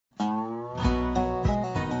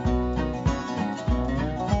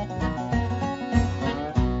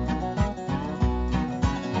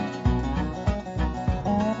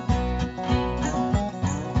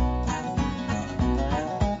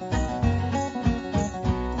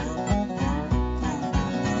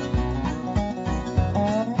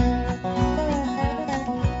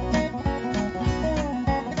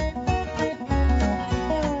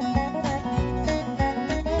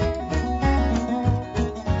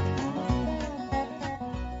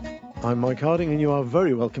I'm Mike Harding, and you are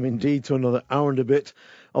very welcome indeed to another hour and a bit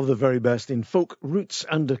of the very best in folk, roots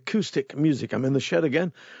and acoustic music. I'm in the shed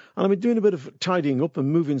again, and I've been doing a bit of tidying up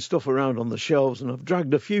and moving stuff around on the shelves, and I've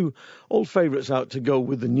dragged a few old favourites out to go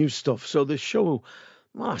with the new stuff. So this show,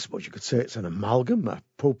 well, I suppose you could say it's an amalgam, a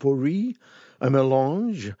potpourri, a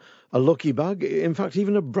melange, a lucky bag, in fact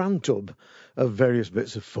even a brand tub of various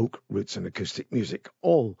bits of folk, roots and acoustic music,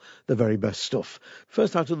 all the very best stuff.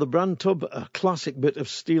 First out of the brand tub, a classic bit of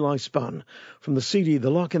Steel Eye Span from the CD The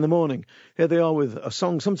Lark in the Morning. Here they are with a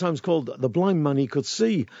song sometimes called The Blind Man He Could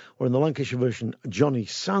See, or in the Lancashire version, Johnny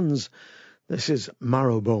Sands. This is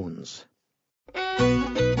Marrow Bones.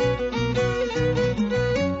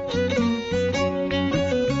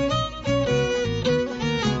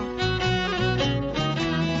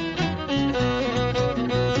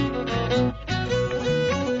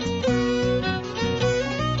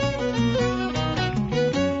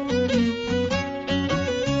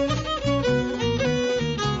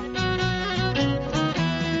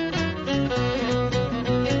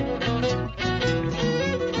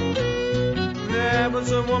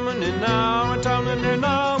 A woman in our town, and in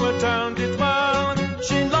our town did well.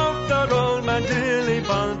 She loved her old man dearly,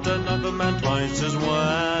 but another man twice as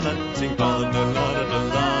well. And sing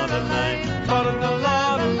ba-da-da-la-da-da-la-da-lay,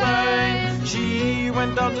 ba-da-da-la-da-lay. She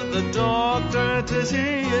went down to the doctor to see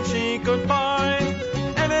if she could find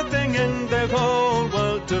anything in the whole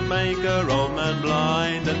world to make her old man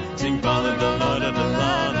blind. And sing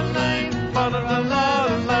ba-da-da-la-da-da-la-da-lay,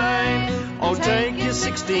 ba-da-da-la-da-lay. Oh, take your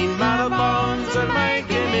 16 marrow bones and make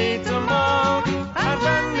him eat them all. And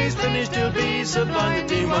when he's finished, he'll be so blind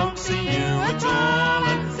that he won't see you at all.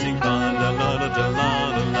 And sing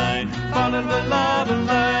ba-da-da-la-da-da-la-da-lay,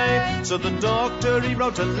 ba-da-da-la-da-lay. So the doctor, he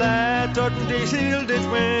wrote a letter and he sealed it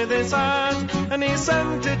with his hand. And he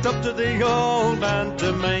sent it up to the old man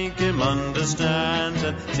to make him understand.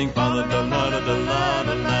 And sing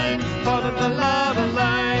ba-da-da-la-da-da-la-da-lay,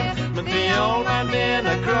 ba-da-da-la-da-lay. But the old man being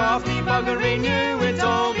a crafty bugger, he knew it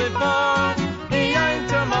all before. He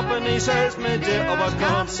yanked him up and he says, "Me dear, oh, I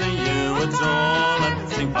can't see you at all." And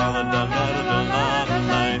sing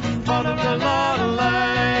ba-da-da-la-da-da-la-da-lay,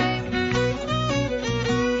 ba-da-da-la-da-lay.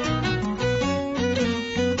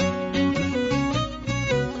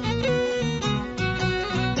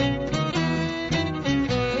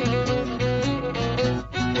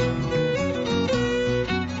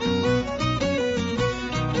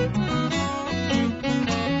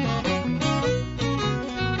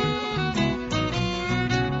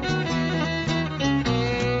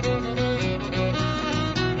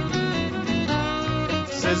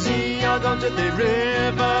 Says he, I'll go to the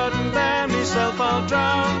river and there myself I'll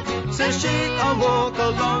drown. Says she, I'll walk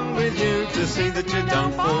along with you to see that you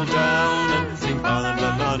don't fall down. And sing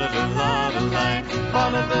ba-da-da-la-da-da-la-da-lay,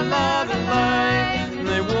 ba-da-da-la-da-lay. And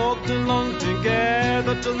they walked along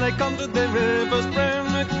together till they come to the river's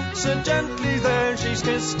brim. So gently there she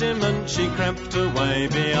kissed him and she crept away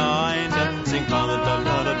behind. And sing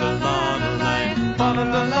ba-da-da-la-da-da-la-da-lay,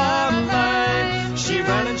 ba-da-da-la-da-lay.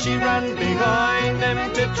 She ran behind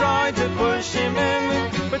him to try to push him in,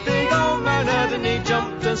 but the old man had and he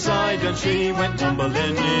jumped aside and she went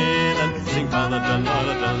tumbling in. And sing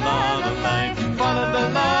ba-da-da-la-da-da-la-da-lay,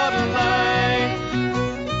 ba-da-da-la-da-lay.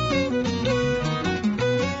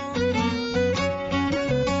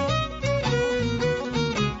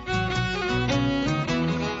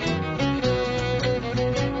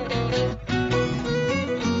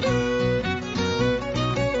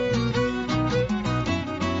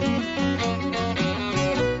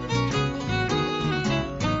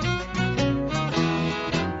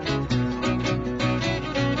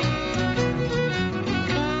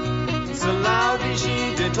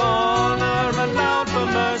 Honor and loud for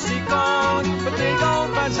mercy call, but the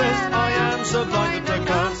old man says, I am so blind that I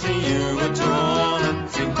can't see you at all. And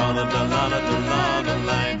sing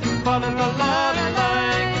ba-da-da-la-da-da-la-da-lay,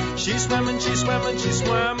 ba-da-da-la-da-lay. She swam and she swam and she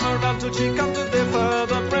swam around till she come to the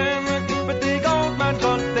further brim, but the old man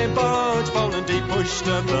got the boat full and he pushed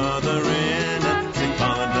her further in. And sing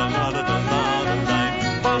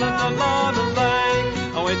ba-da-da-la-da-da-la-da-lay, ba-da-da-la-da-lay.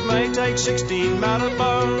 Oh, it may take 16 marrow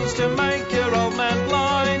bones to make your old man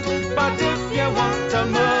blind, but if you want to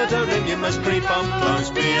murder him, you must creep up close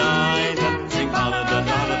behind. And sing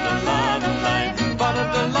ba-da-da-da-da-da-la-da-lay,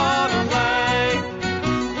 ba-da-da-la-da-lay.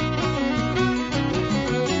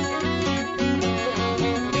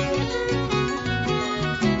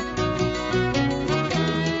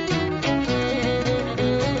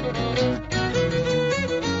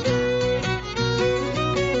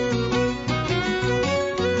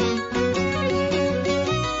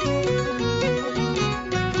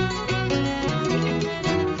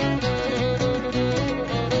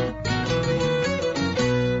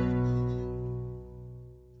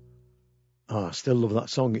 I still love that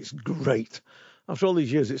song. It's great. After all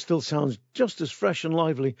these years, it still sounds just as fresh and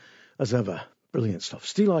lively as ever. Brilliant stuff.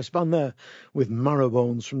 Steel Ice Band there with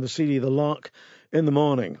Marrowbones from the CD The Lark in the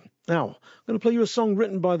Morning. Now, I'm going to play you a song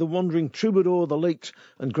written by the wandering troubadour, the late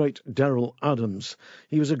and great Derrell Adams.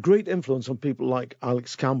 He was a great influence on people like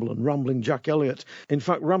Alex Campbell and Rambling Jack Elliott. In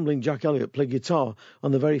fact, Rambling Jack Elliott played guitar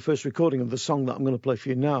on the very first recording of the song that I'm going to play for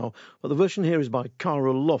you now. But the version here is by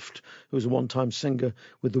Cara Luft, who was a one-time singer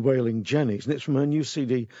with the Wailing Jennies, and it's from her new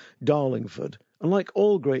CD, Darlingford. And like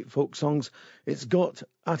all great folk songs, it's got,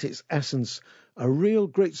 at its essence, a real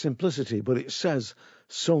great simplicity, but it says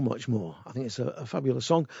so much more. I think it's a fabulous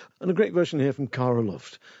song, and a great version here from Cara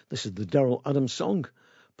Luft. This is the Derrell Adams song,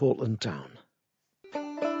 Portland Town.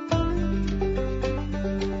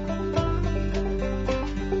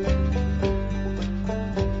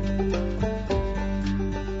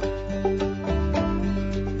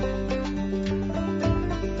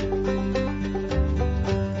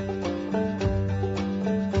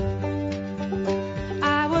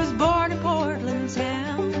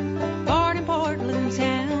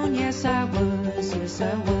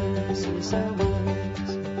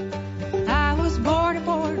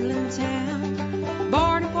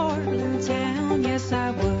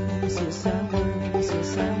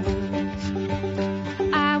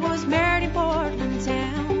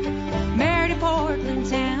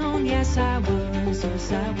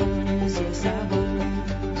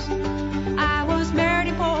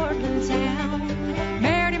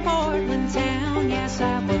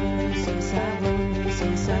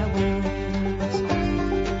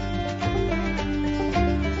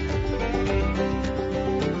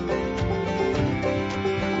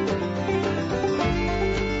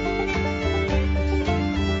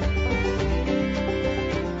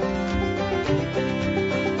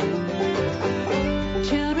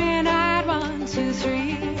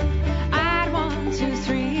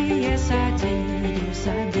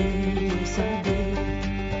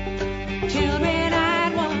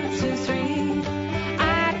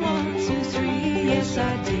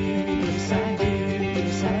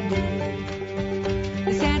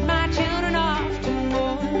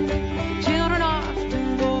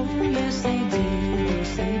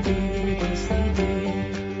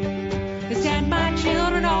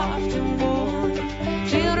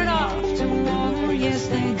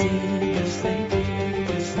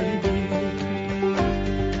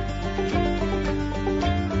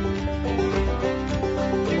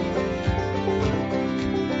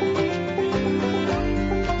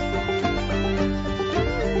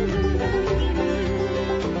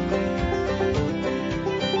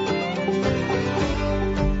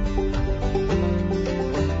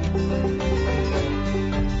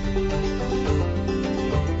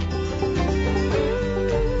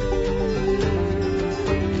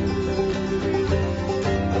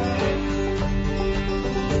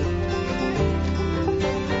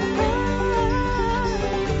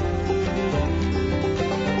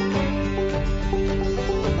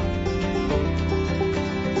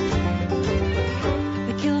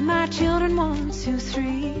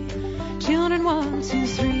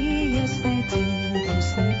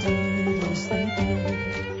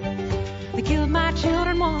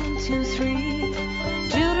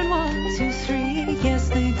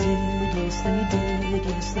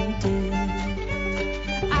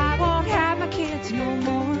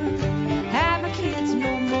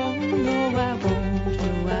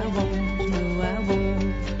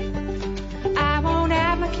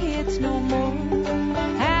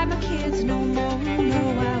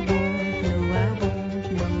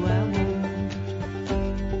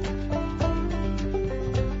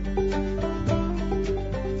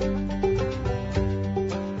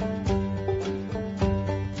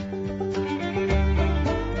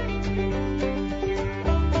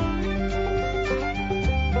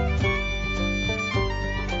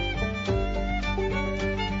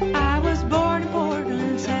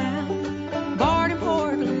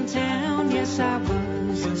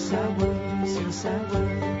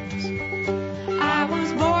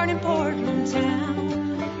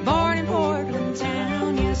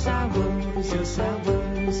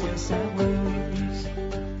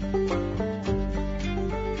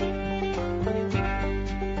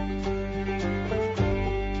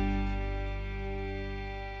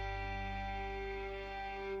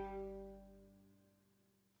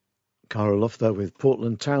 Cara Luft there with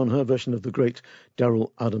Portland Town, her version of the great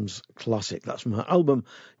Derrell Adams classic. That's from her album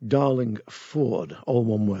Darlingford, all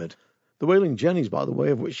one word. The Wailing Jennies, by the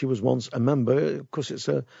way, of which she was once a member, of course it's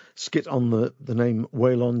a skit on the name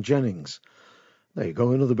Waylon Jennings. There you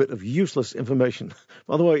go, another bit of useless information.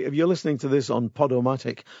 By the way, if you're listening to this on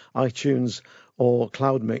Podomatic, iTunes, or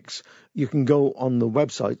Cloud Mix, you can go on the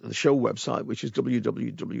website, the show website, which is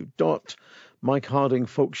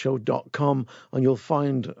www.mikehardingfolkshow.com, and you'll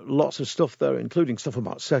find lots of stuff there, including stuff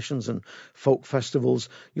about sessions and folk festivals.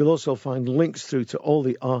 You'll also find links through to all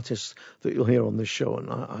the artists that you'll hear on this show. And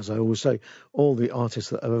as I always say, all the artists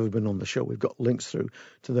that have ever been on the show, we've got links through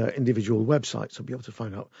to their individual websites, so you'll be able to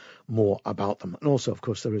find out more about them. And also, of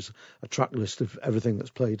course, there is a track list of everything that's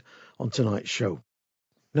played on tonight's show.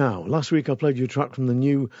 Now, last week I played you a track from the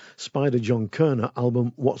new Spider John Kerner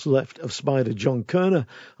album, What's Left of Spider John Kerner,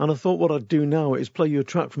 and I thought what I'd do now is play you a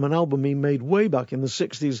track from an album he made way back in the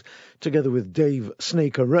 60s, together with Dave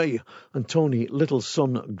Snaker Ray and Tony Little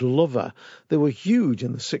Son Glover. They were huge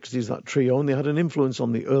in the 60s, that trio, and they had an influence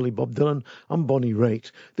on the early Bob Dylan and Bonnie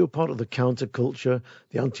Raitt. They were part of the counterculture,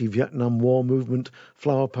 the anti-Vietnam War movement,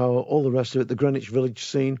 Flower Power, all the rest of it, the Greenwich Village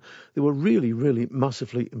scene. They were really, really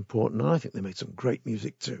massively important, and I think they made some great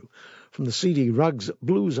music too. From the CD Rags,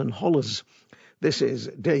 Blues and Hollers, this is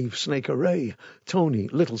Dave Snaker Ray, Tony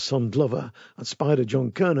Little Son Glover and Spider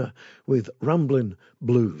John Kerner with Ramblin'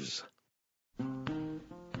 Blues.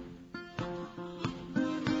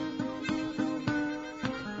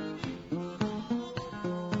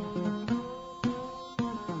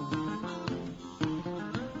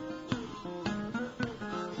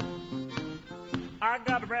 I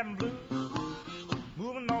got the ramblin' blues,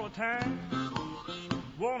 moving all the time.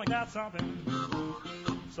 Wanna got something on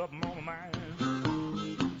my mind,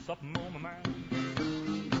 something on my mind,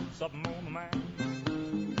 something on my mind.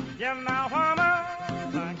 Yeah, now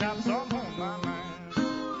I got something on my mind.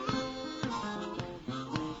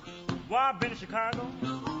 Well, I've been to Chicago,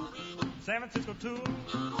 San Francisco too.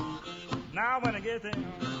 Now when I get there,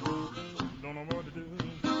 don't know what to do,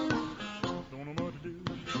 don't know what to do,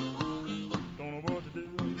 don't know what to do.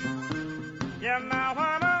 Yeah, now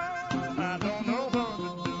I don't know what to do.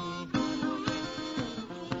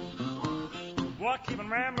 What keeping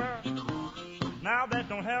rambling? Now that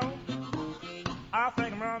don't help. I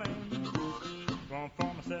think I'm running for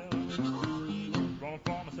myself, running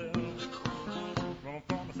for myself, running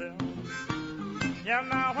for myself. Yeah,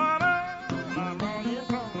 now I'm running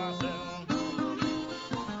for myself.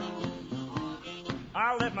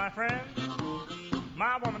 I left my friend,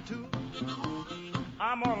 my woman too.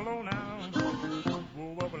 I'm all alone now.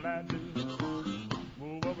 Whoa, what will I do?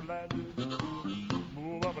 Whoa, what will I do?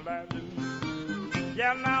 Whoa, what will I do?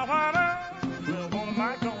 Yeah, now well, what am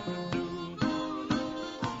I going to do?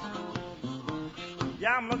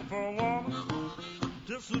 Yeah, I'm looking for a woman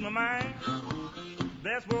to suit my mind.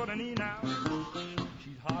 That's what I need now.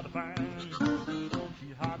 She's hard to find.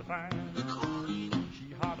 She's hard to find.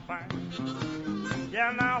 She's hard to find.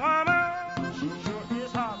 Yeah, now she sure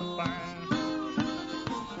is hard to find.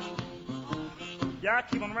 Yeah, I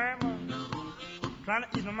keep on rambling, trying to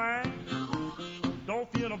ease my mind. Don't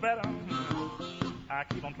feel no better. I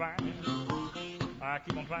keep on trying. I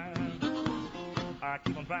keep on trying. I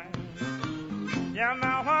keep on trying. Yeah,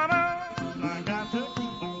 now I got to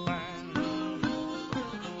keep on trying.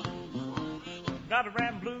 Got a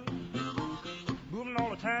rambling blues, moving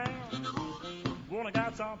all the time. Wanna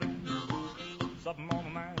got something on my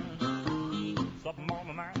mind, something on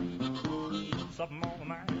my mind, something on my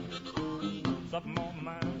mind, something on my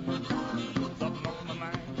mind, something on my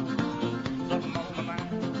mind, something on my mind,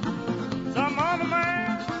 something on my mind,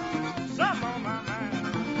 something on my mind,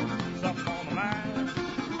 something on my mind,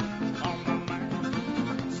 on my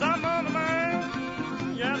mind, something on my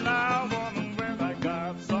mind. Yeah, now woman, where I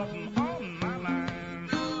got something on my mind.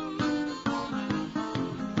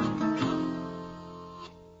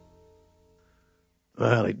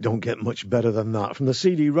 Well, it don't get much better than that. From the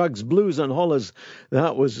CD Rags, Blues and Hollers,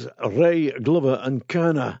 that was Ray Glover and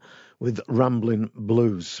Kerner with Ramblin'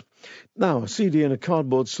 Blues. Now, a CD in a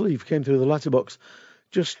cardboard sleeve came through the letterbox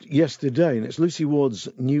just yesterday, and it's Lucy Ward's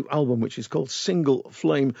new album, which is called Single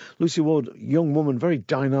Flame. Lucy Ward, young woman, very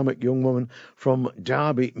dynamic young woman from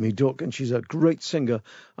Derby, me duck, and she's a great singer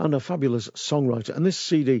and a fabulous songwriter. And this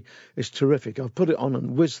CD is terrific. I've put it on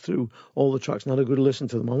and whizzed through all the tracks and had a good listen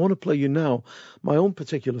to them. I want to play you now my own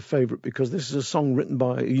particular favourite, because this is a song written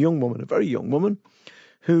by a young woman, a very young woman,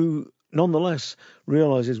 who nonetheless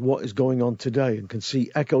realises what is going on today and can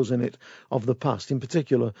see echoes in it of the past, in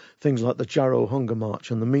particular things like the Jarrow Hunger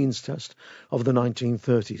March and the Means Test of the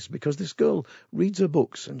 1930s, because this girl reads her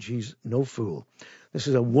books and she's no fool. This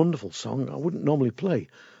is a wonderful song. I wouldn't normally play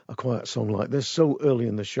a quiet song like this so early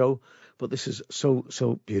in the show, but this is so,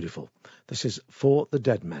 so beautiful. This is For the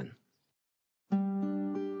Dead Men.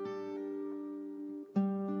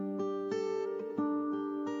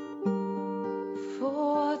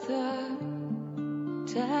 the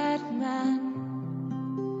dead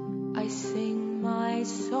man, I sing my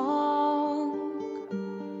song.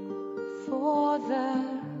 For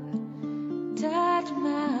the dead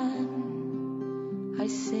man, I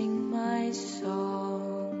sing my song.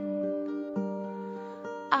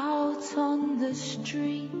 Out on the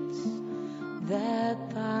streets, their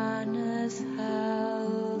banners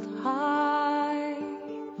held high,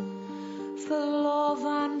 for love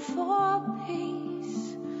and for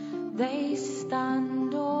peace they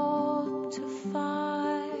stand up to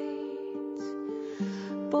fight.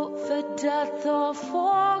 But for death or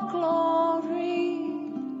for glory,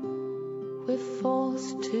 we're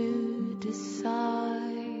forced to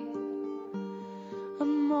decide. A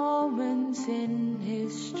moment in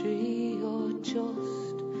history or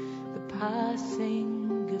just the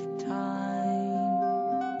passing of time.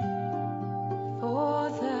 For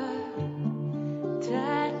the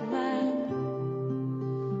dead man,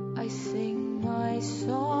 I sing my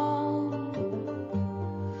song.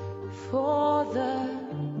 For the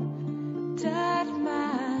dead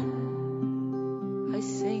man, I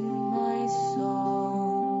sing my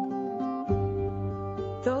song.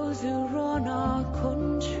 Those who run our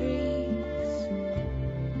countries,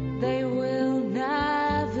 they will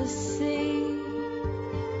never see,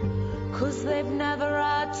 'cause they've never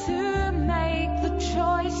had to make the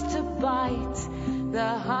choice to bite the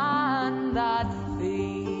hand that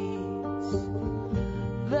feeds.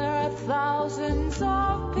 There are thousands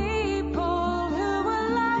of people who were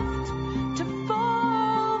left to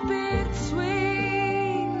fall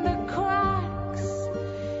between the cracks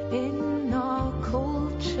in our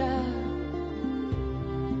culture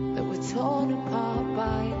that were torn apart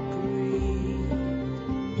by greed.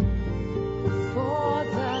 For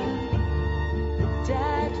the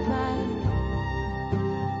dead man,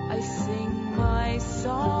 I sing my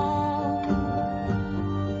song.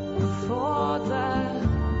 For the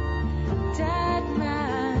dead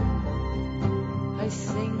man, I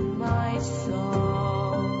sing my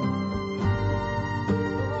song.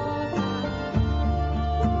 For the dead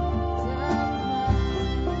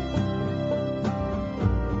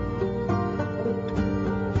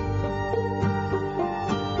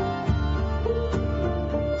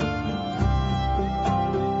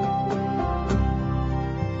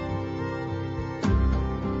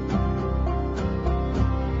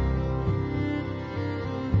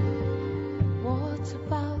What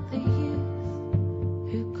about the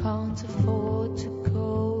youth who can't afford to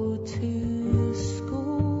go to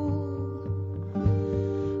school,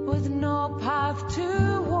 with no path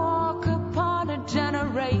to walk upon, a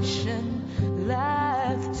generation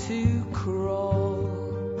left to crawl,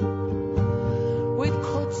 with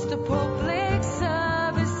cuts to public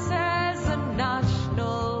services and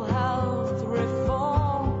national health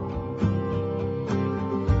reform?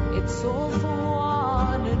 It's all for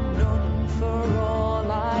one and none for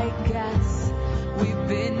all, I guess. We've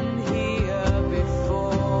been here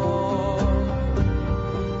before.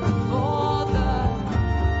 For the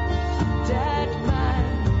dead man,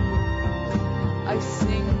 I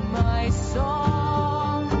sing my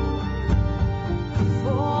song.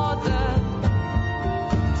 For the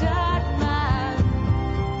dead man,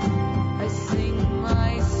 I sing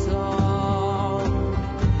my song.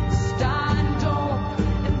 Stand up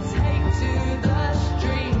and take to the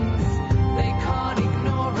streets. They can't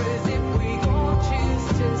ignore us if we all choose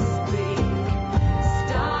to speak.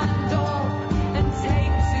 Stand up and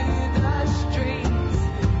take to the streets.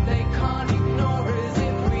 They can't ignore us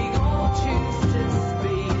if we all choose to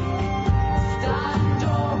speak. Stand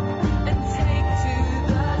up and take to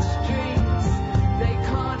the streets. They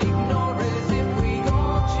can't ignore us if we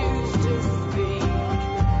all choose to speak.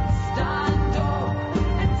 Stand up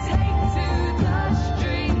and take to the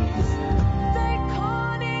streets. They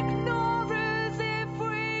can't ignore us if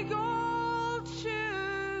we all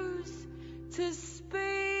choose to speak.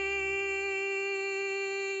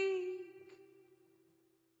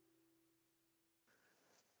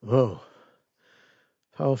 Oh,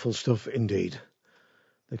 powerful stuff indeed.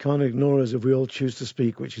 They can't ignore us if we all choose to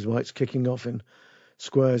speak, which is why it's kicking off in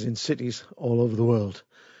squares in cities all over the world.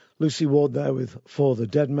 Lucy Ward there with For the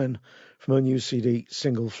Dead Men from her new CD,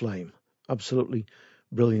 Single Flame. Absolutely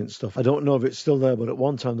brilliant stuff. I don't know if it's still there, but at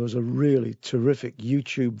one time there was a really terrific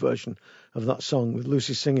YouTube version of that song with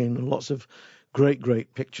Lucy singing and lots of great,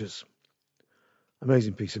 great pictures.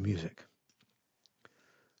 Amazing piece of music.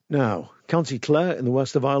 Now, County Clare in the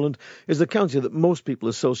west of Ireland is the county that most people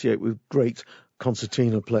associate with great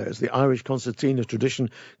concertina players. The Irish concertina tradition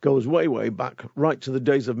goes way, way back, right to the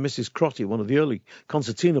days of Mrs. Crotty, one of the early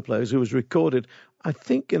concertina players who was recorded, I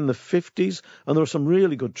think, in the 50s. And there are some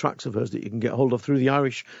really good tracks of hers that you can get hold of through the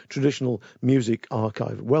Irish Traditional Music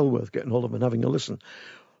Archive. Well worth getting hold of and having a listen.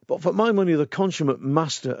 But for my money, the consummate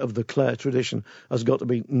master of the Clare tradition has got to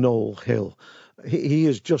be Noel Hill. He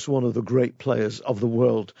is just one of the great players of the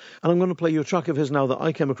world. And I'm going to play you a track of his now that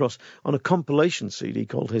I came across on a compilation CD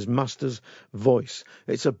called His Master's Voice.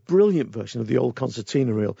 It's a brilliant version of the old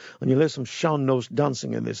concertina reel. And you'll hear some shan-nosed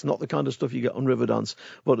dancing in this. Not the kind of stuff you get on Riverdance,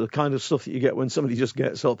 but the kind of stuff that you get when somebody just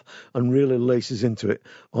gets up and really laces into it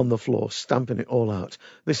on the floor, stamping it all out.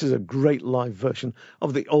 This is a great live version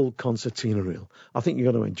of the old concertina reel. I think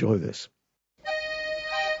you're going to enjoy this.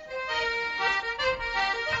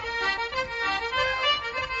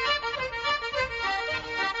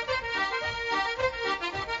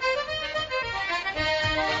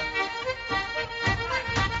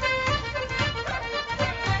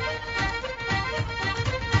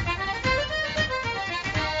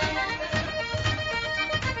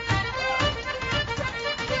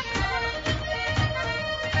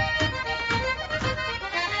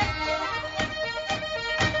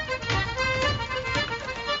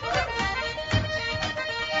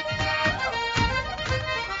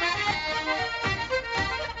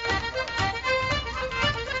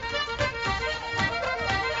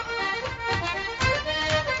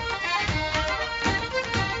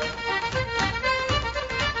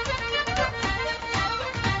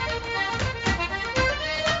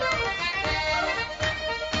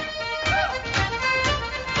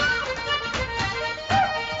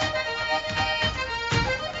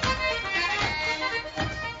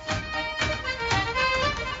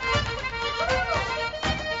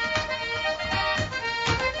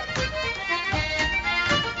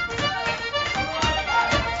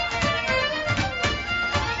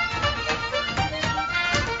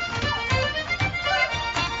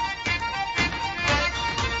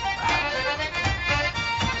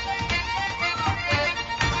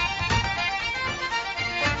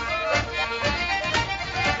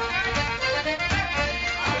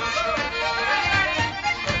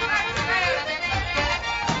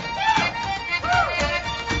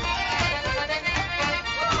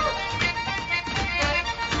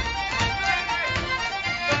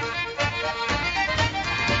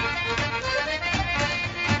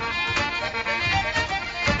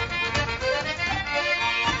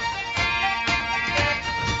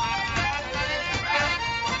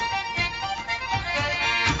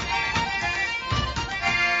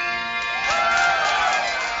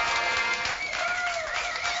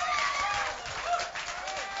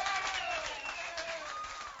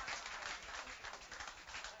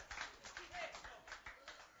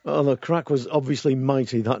 Oh, the crack was obviously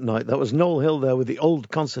mighty that night. That was Noel Hill there with the old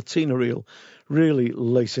concertina reel, really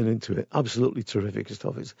lacing into it. Absolutely terrific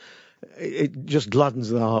stuff. It just gladdens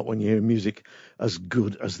the heart when you hear music as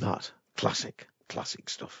good as that. Classic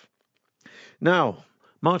stuff. Now,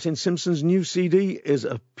 Martin Simpson's new CD is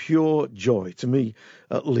a pure joy, to me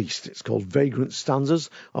at least. It's called Vagrant Stanzas.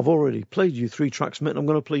 I've already played you 3 tracks from it. I'm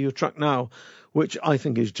going to play you a track now, which I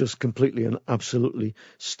think is just completely and absolutely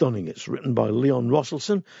stunning. It's written by Leon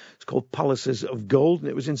Rosselson. It's called Palaces of Gold, and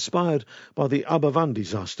it was inspired by the Aberfan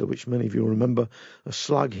disaster, which many of you remember. A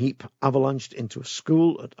slag heap avalanched into a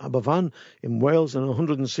school at Aberfan in Wales, and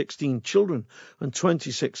 116 children and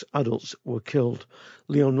 26 adults were killed.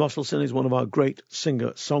 Leon Rosselson is one of our great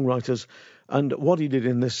singer-songwriters, and what he did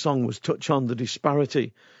in this song was touch on the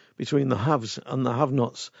disparity between the haves and the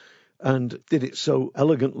have-nots, and did it so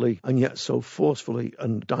elegantly and yet so forcefully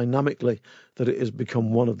and dynamically that it has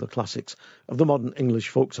become one of the classics of the modern English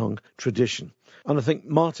folk song tradition. And I think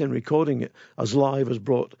Martin recording it as live has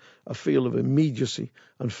brought a feel of immediacy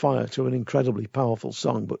and fire to an incredibly powerful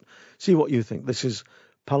song. But see what you think. This is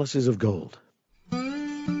Palaces of Gold.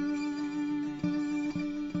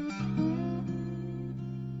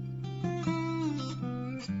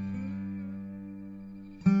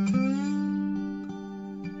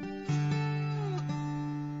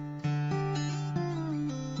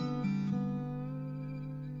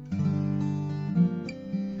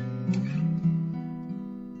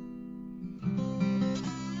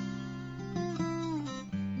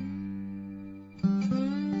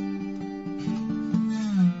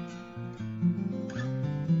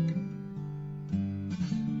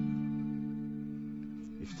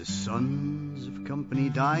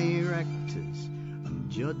 Directors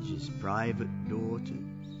and judges' private daughters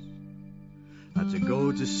had to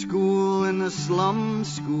go to school in a slum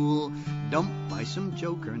school dumped by some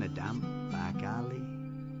joker in a damp back alley,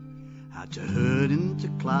 Had to herd into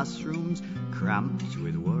classrooms cramped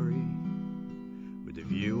with worry, with a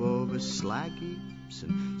view over slag heaps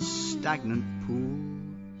and stagnant pools.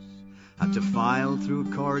 Had to file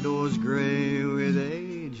through corridors grey with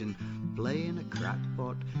age and play in a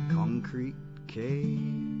crackpot concrete cave.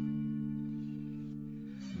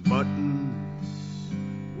 Buttons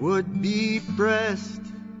would be pressed,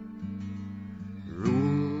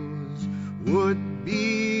 rules would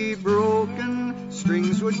be broken,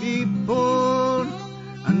 strings would be pulled,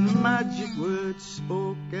 and magic words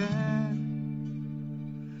spoken.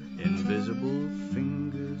 Invisible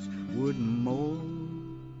fingers would mold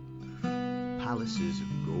palaces of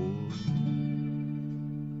gold.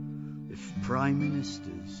 If prime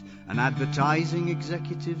ministers and advertising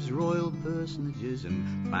executives, royal personages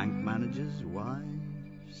and bank managers' wives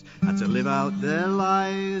had to live out their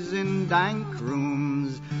lives in dank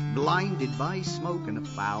rooms, blinded by smoke and a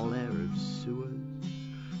foul air of sewers,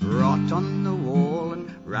 rot on the wall and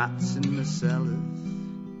rats in the cellars,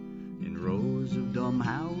 in rows of dumb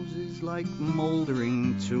houses like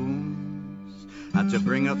mouldering tombs, had to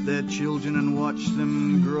bring up their children and watch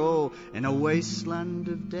them grow in a wasteland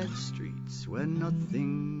of dead streets where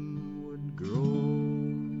nothing would grow.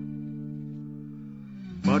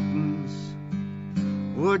 Buttons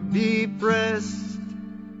would be pressed,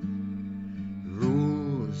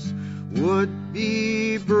 rules would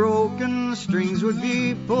be broken, strings would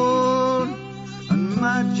be pulled, and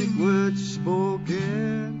magic words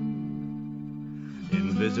spoken.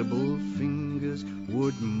 Invisible fingers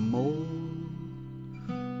would mold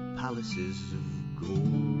palaces of gold.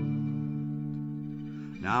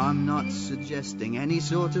 Now I'm not suggesting any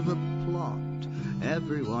sort of a plot,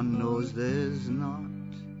 everyone knows there's not.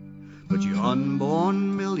 But you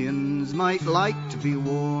unborn millions might like to be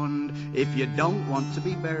warned, if you don't want to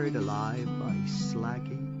be buried alive by slag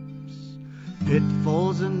heaps,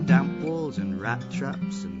 pitfalls and damp walls and rat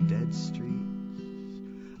traps and dead streets,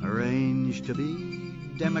 arranged to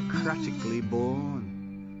be democratically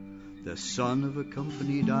born, the son of a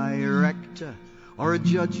company director or a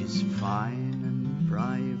judge's fine and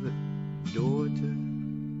private daughter.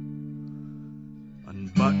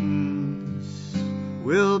 And buttons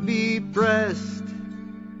will be pressed,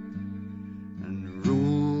 and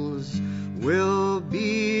rules will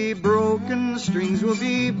be broken, strings will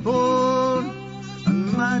be pulled,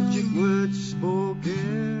 and magic words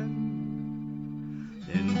spoken.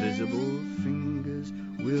 Invisible fingers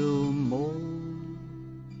will mold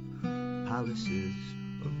palaces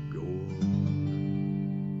of gold.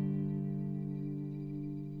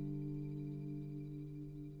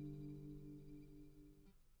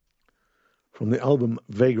 From the album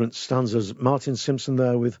Vagrant Stanzas, Martin Simpson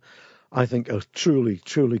there with, I think, a truly,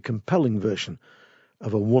 truly compelling version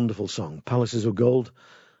of a wonderful song, Palaces of Gold,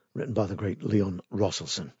 written by the great Leon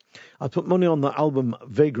Rosselson. I put money on the album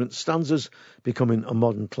Vagrant Stanzas becoming a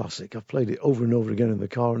modern classic. I've played it over and over again in the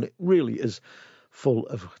car, and it really is full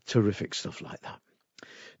of terrific stuff like that.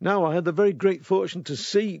 Now, I had the very great fortune to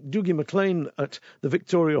see Dougie MacLean at the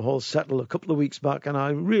Victoria Hall Settle a couple of weeks back, and I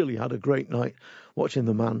really had a great night watching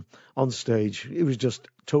the man on stage. It was just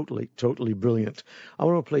totally, totally brilliant. I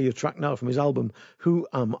want to play you a track now from his album Who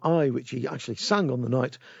Am I, which he actually sang on the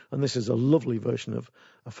night, and this is a lovely version of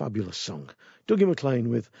a fabulous song. Dougie MacLean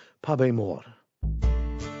with Pabe Moore.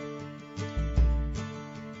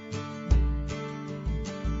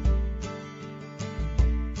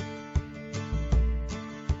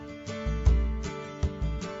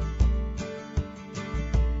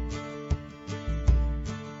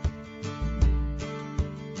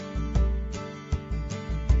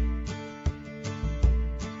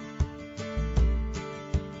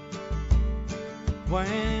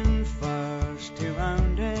 When first he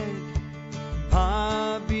rounded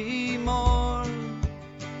Pabe Moore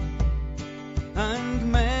and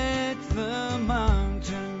met the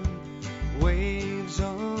mountain waves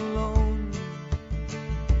alone,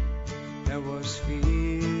 there was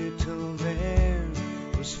fear till there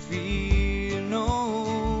was fear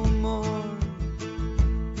no more.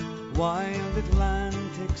 Wild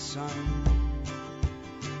Atlantic sun,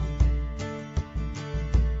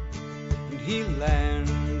 he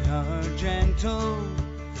learned her gentle,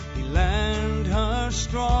 he learned her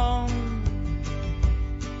strong,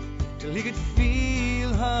 till he could feel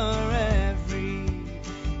her every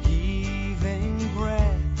heaving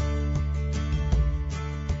breath,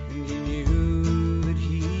 and he knew that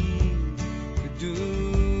he could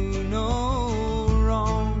do no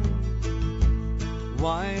wrong.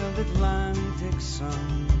 Wild Atlantic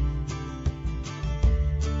sun,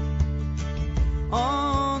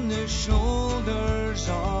 on the shoulders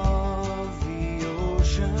of the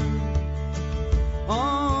ocean,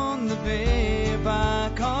 on the bay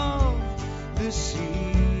back of the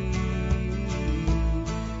sea,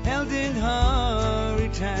 held in her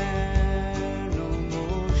eternal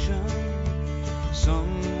motion,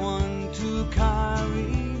 someone to carry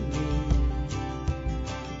me.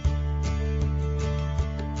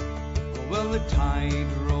 Well, the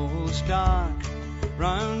tide rolls dark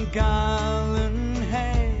round Gallen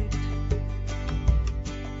Head,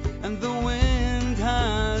 and the wind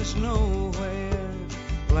has nowhere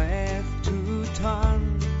left to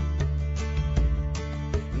turn,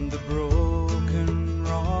 and the broken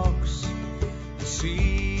rocks the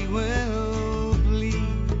sea will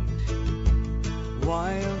bleed,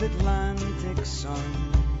 wild Atlantic sun.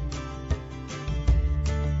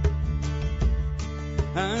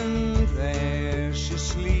 And there she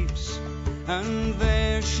sleeps, and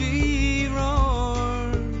there she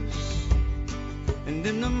roars, and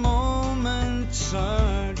in a moment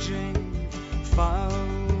surging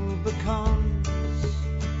foul becomes.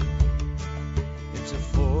 It's a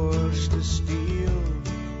force to steal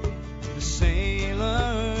the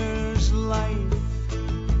sailor's life,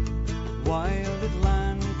 wild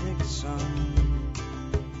Atlantic sun.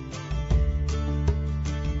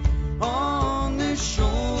 On the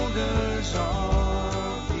shoulders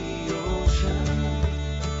of the ocean,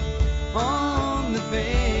 on the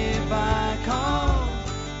bay back of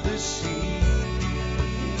the sea,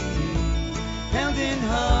 held in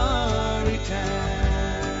her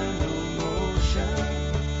eternal motion,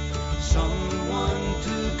 someone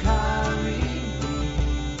to carry me.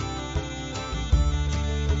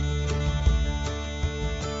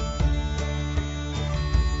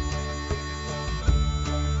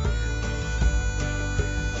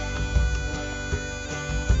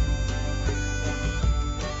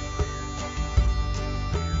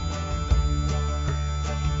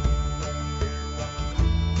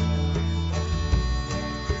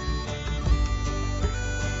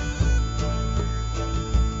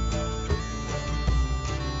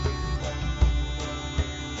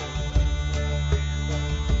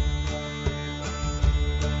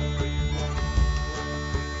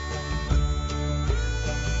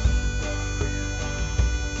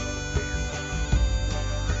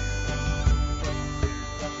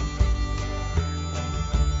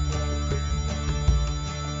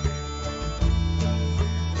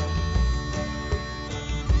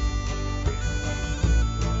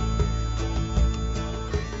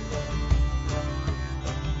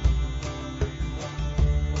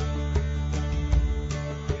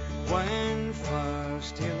 When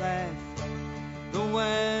first he left the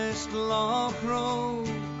West Loch Road,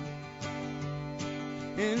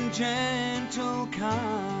 in gentle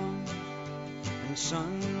calm and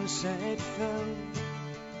sunset fell,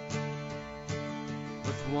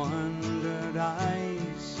 with wondered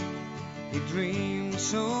eyes he dreamed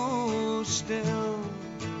so still,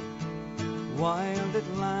 wild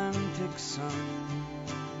Atlantic sun.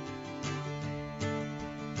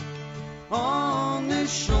 On the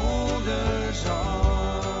shoulders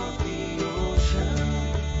of the ocean,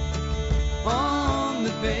 on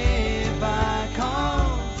the bay back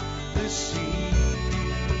of the sea,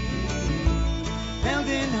 held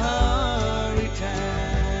in her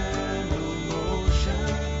eternal motion,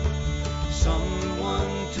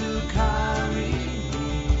 someone to carry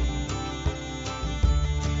me.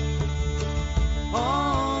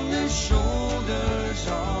 On the shoulders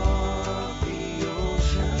of the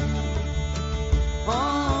ocean,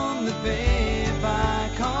 on the bay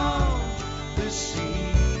back of the sea,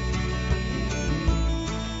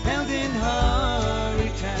 held in her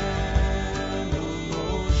eternal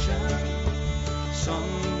motion,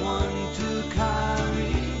 someone to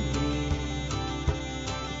carry me.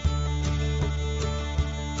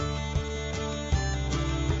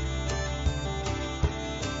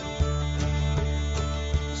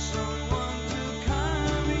 Someone to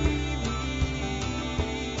carry me.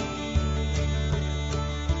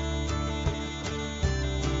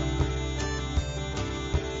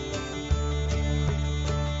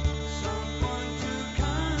 Someone to carry me. Someone to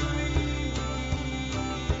carry me.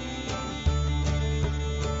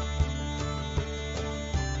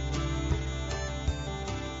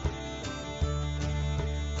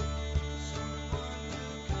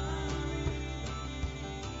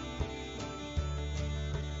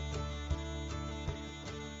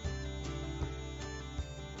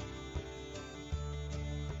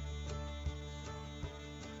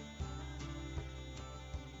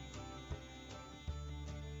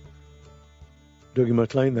 Dougie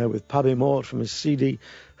MacLean there with Paddy Moore from his CD,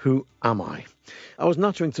 Who Am I? I was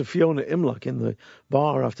nattering to Fiona Imlach in the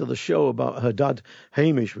bar after the show about her dad,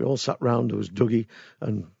 Hamish. We all sat round. There was Dougie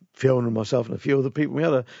and Fiona and myself and a few other people. We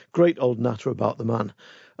had a great old natter about the man.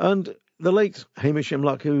 And the late Hamish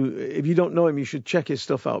Imlach, who, if you don't know him, you should check his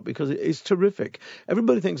stuff out because it's terrific.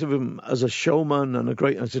 Everybody thinks of him as a showman and a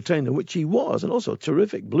great entertainer, which he was, and also a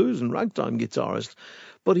terrific blues and ragtime guitarist.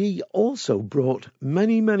 But he also brought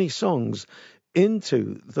many, many songs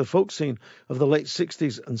into the folk scene of the late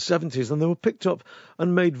 60s and 70s, and they were picked up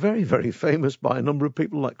and made very, very famous by a number of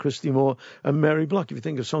people like Christy Moore and Mary Black. If you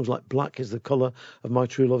think of songs like Black is the Colour of My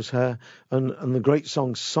True Love's Hair and the great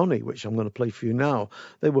song Sonny, which I'm going to play for you now,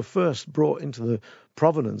 they were first brought into the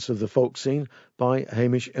provenance of the folk scene by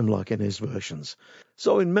Hamish Imlach in his versions.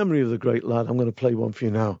 So in memory of the great lad, I'm going to play one for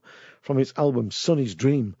you now from his album Sonny's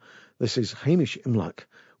Dream. This is Hamish Imlach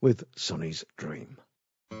with Sonny's Dream.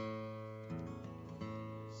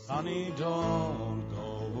 Sonny, don't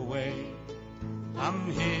go away.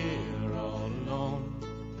 I'm here all alone.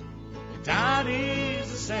 Your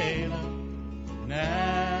daddy's a sailor,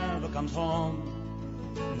 never comes home.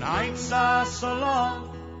 Nights are so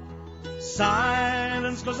long,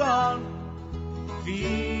 silence goes on.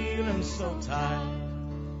 Feeling so tired,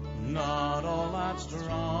 not all that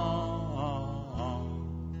strong.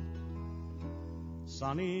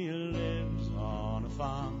 Sonny lives on a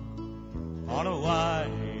farm, on a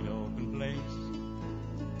wide open place.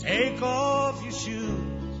 Take off your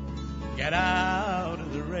shoes, get out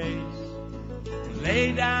of the race,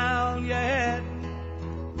 lay down your head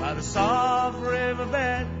by the soft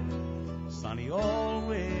riverbed. Sonny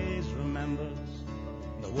always remembers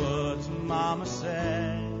the words Mama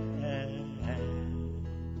said.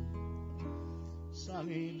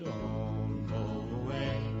 Sonny, don't go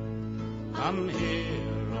away, I'm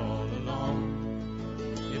here all alone.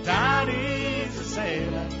 Your daddy's a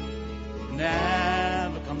sailor,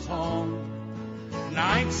 never comes home.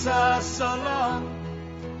 Nights are so long,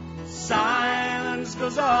 silence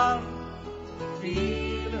goes on.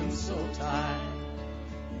 Feeling so tired,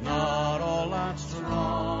 not all that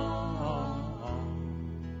strong.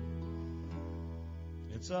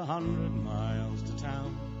 It's 100 miles to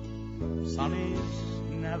town, Sonny's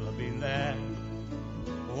never been there.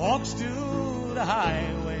 Walks to the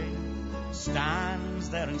highway, stands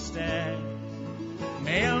there and stares.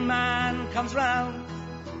 Mailman comes round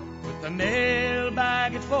with the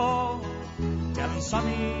mailbag at full, telling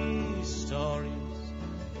Sonny stories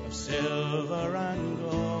of silver and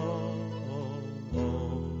gold.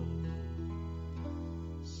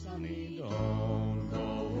 Sonny, don't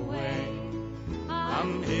go away,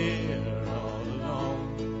 I'm here all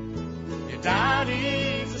alone. Your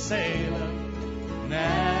daddy's a sailor,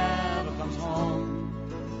 never comes home.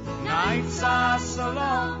 Nights are so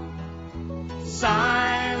long,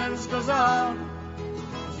 silence goes on.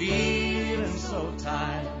 Feeling so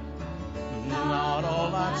tired, not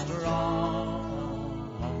all that strong.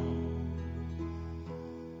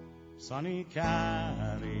 Sonny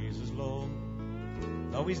carries his load,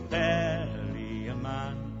 though he's barely a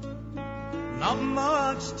man. Not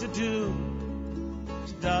much to do,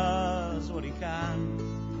 he does what he can.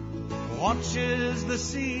 Watches the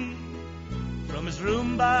sea from his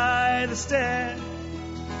room by the stairs.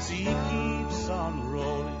 Sea keeps on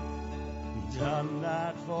rolling, done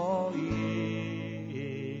that for years.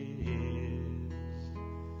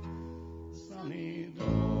 Sonny,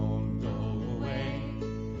 don't go away,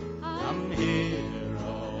 I'm here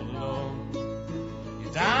all alone.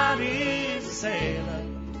 Your daddy's a sailor,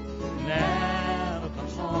 never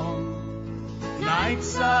comes home.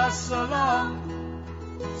 Nights are so long,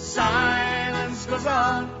 silence goes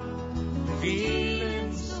on.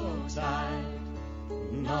 Feeling so tired,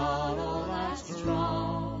 not all that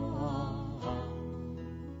strong.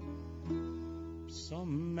 So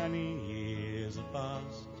many years have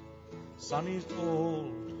passed, Sonny's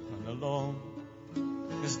old and alone.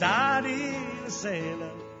 His daddy, the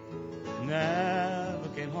sailor, never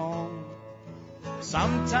came home.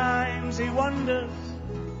 Sometimes he wonders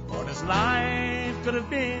what his life could have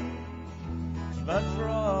been, but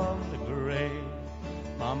from the grave,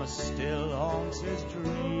 Mama still haunts his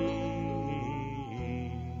dreams.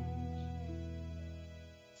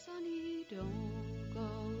 Sonny, don't go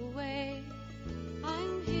away,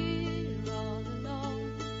 I'm here all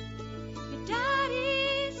alone. Your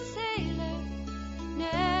daddy's a sailor,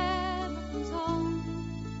 never comes home.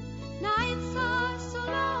 Nights are so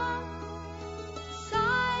long,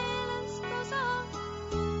 silence goes on.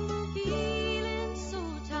 Feeling so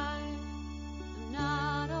tired, I'm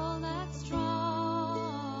not all that strong.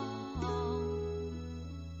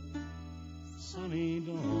 Sonny,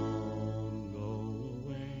 don't go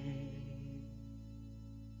away.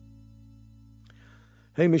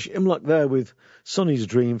 Hamish Imlach there with Sonny's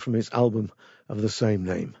Dream from his album of the same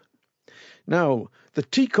name. Now, the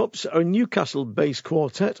Teacups are a Newcastle-based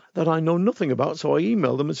quartet that I know nothing about, so I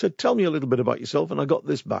emailed them and said, tell me a little bit about yourself, and I got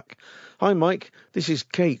this back. Hi, Mike. This is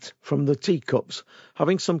Kate from the Teacups.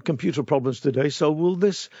 Having some computer problems today, so will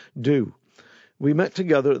this do? We met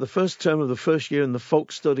together at the first term of the first year in the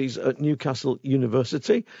folk studies at Newcastle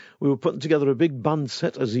University. We were putting together a big band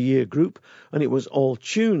set as a year group, and it was all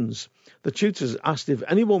tunes. The tutors asked if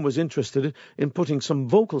anyone was interested in putting some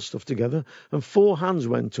vocal stuff together, and 4 hands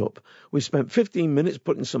went up. We spent 15 minutes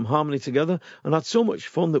putting some harmony together and had so much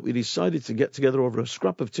fun that we decided to get together over a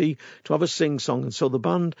scrap of tea to have a sing-song, and so the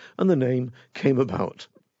band and the name came about.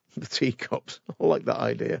 The Teacups. I like that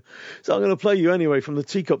idea. So I'm going to play you anyway from the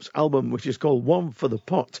Teacups album, which is called One for the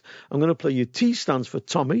Pot. I'm going to play you T Stands for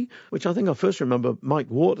Tommy, which I think I first remember Mike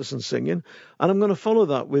Waterson singing. And I'm going to follow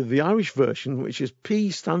that with the Irish version, which is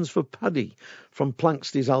P stands for Paddy, from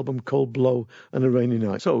Planksty's album Cold Blow and a Rainy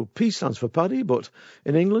Night. So P stands for Paddy, but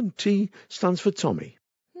in England, T stands for Tommy.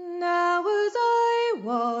 Now as I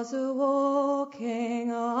was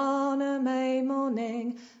a-walking on a May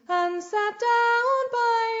morning, and sat down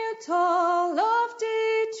by a tall lofty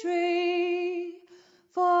tree,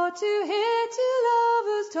 for to hear two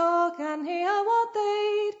lovers talk and hear what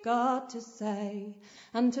they'd got to say,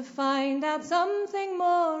 and to find out something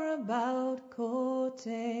more about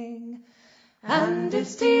courting. And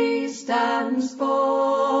if T stands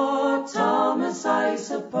for Thomas, I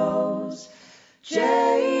suppose,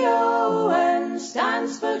 J-O-N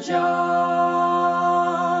stands for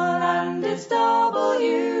John, and it's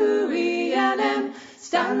W-E-N-M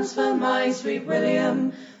stands for my sweet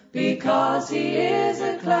William, because he is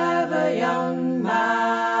a clever young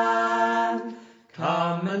man.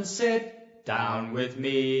 Come and sit down with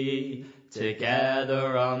me,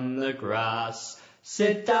 together on the grass.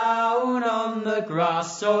 Sit down on the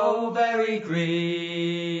grass so very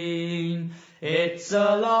green. It's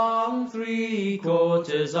a long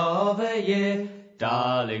 3/4 of a year,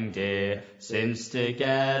 darling dear, since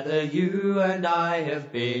together you and I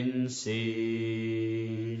have been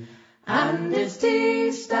seen. And if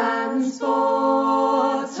T stands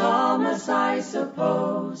for Thomas, I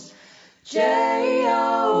suppose,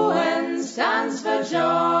 J-O-N stands for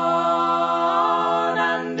John,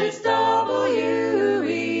 and it's W-E-N-M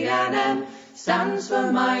stands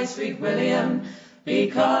for my sweet William,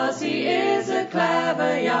 because he is a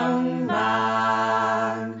clever young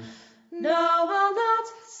man. No, I'll not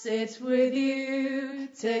sit with you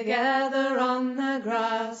together on the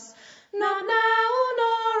grass, not now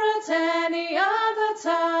nor at any other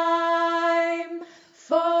time,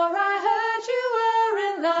 for I heard you were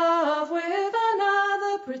in love with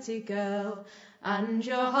another pretty girl, and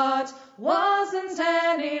your heart wasn't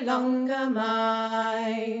any longer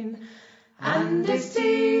mine. And if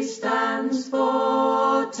T stands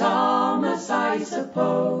for Thomas, I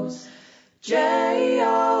suppose,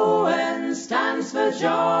 J-O-N stands for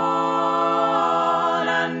John,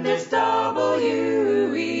 and if W-E-N-M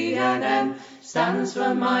stands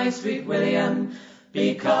for my sweet William,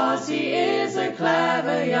 because he is a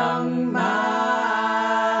clever young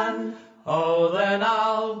man. Oh, then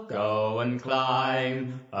I'll go and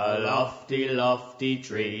climb a lofty, lofty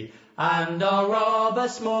tree, and I'll rob a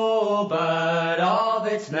small bird of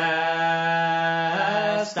its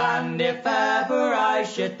nest. And if ever I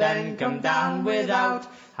should then come down without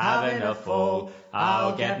having a fall,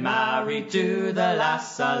 I'll get married to the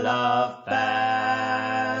lass I love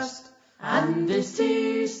best. And if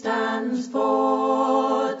T stands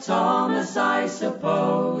for Thomas, I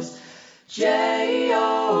suppose,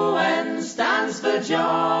 J-O-N stands for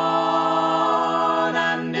John,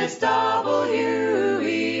 and it's W-E-N-M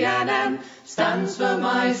stands for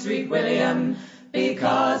my sweet William,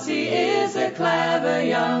 because he is a clever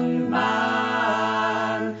young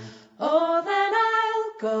man. Oh, then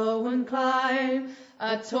I'll go and climb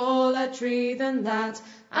a taller tree than that,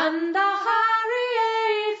 and I'll harry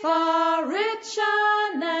a far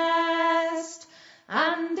richer nest.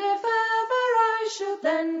 And if ever I should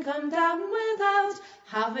then come down without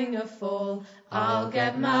having a fall, I'll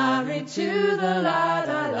get married to the lad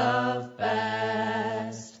I love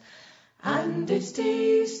best. And if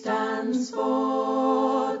T stands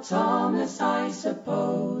for Thomas, I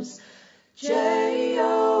suppose,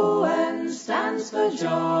 J-O-N stands for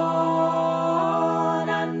John,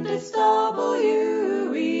 and it's W-E-N-M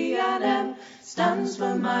stands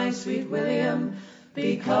for my sweet William,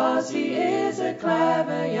 because he is a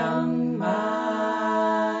clever young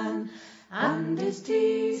man. And his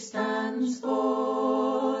T stands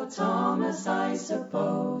for Thomas, I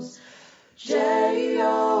suppose,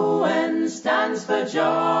 J-O-N stands for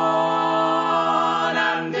John,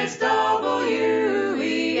 and his W-E-N-M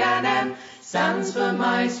stands for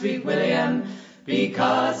my sweet William,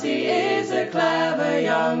 because he is a clever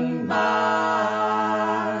young man.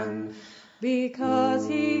 Because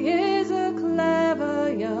he is a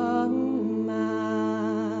clever young man.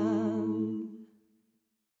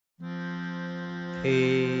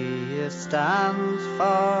 P stands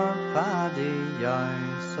for Paddy, I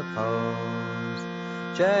suppose.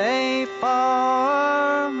 J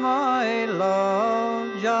for my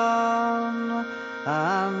love, John.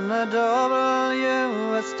 And the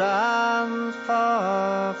W stands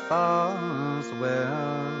for False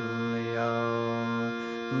Willie-O.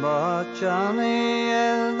 But Johnny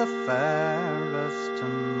is the fairest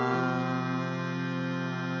man.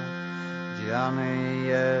 Johnny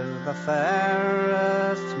is the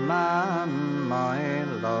fairest man, my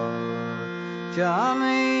love.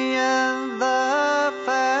 Johnny is the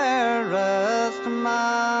fairest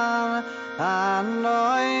man, and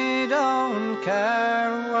I don't care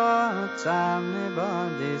what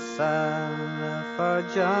anybody says, for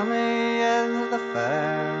Johnny is the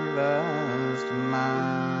fairest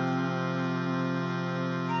man.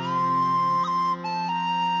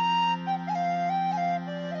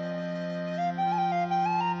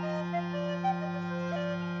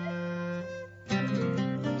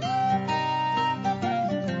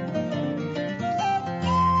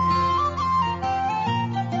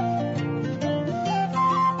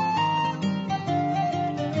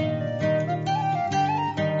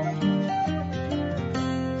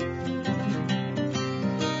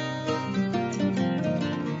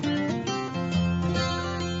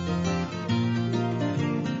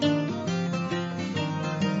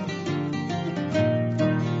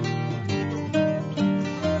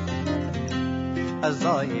 As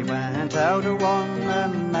I went out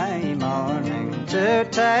one May morning to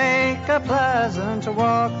take a pleasant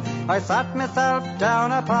walk, I sat myself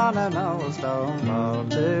down upon an old stone wall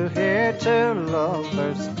to hear two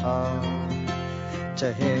lovers talk.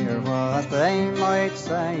 To hear what they might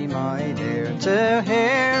say, my dear, to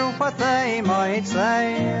hear what they might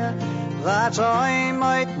say, that I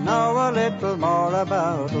might know a little more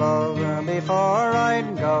about love before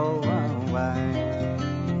I'd go away.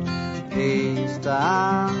 P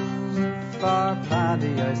stands for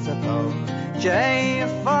Paddy, I suppose. J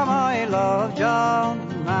for my love, John.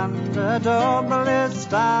 And the W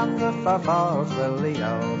stands for False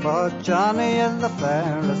Willie-O. But Johnny is the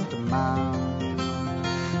fairest man.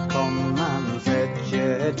 Come and sit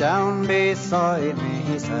you down beside me,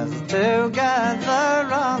 he says, together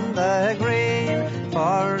on the green.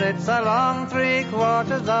 For it's a long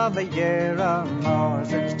 3/4 of a year or more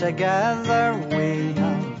since together we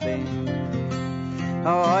have been.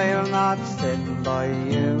 Oh, I'll not sit by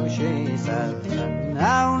you, she says, and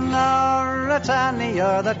now nor at any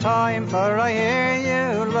other time, for I hear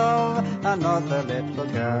you love another little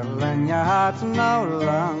girl, and your heart's no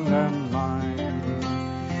longer mine.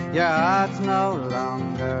 Your heart's no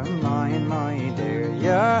longer mine, my dear.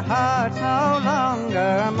 Your heart's no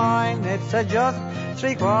longer mine. It's just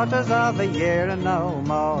 3/4 of a year and no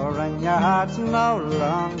more, and your heart's no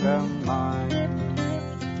longer mine.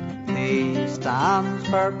 P stands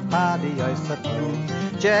for Paddy, I suppose.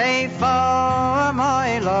 J for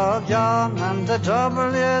my love, John, and the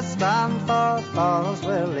W stands for False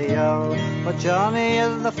Willie-O. But Johnny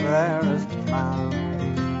is the fairest man.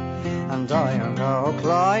 And I'll go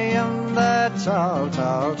climb the tall,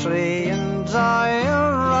 tall tree, and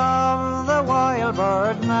I'll rob the wild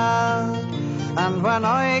bird nest. And when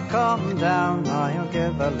I come down, I'll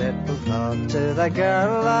give a little thought to the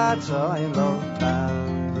girl that I love best.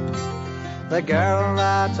 The girl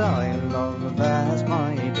that I love best,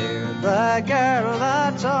 my dear. The girl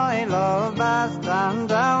that I love best. And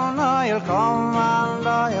down I'll come and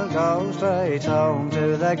I'll go straight home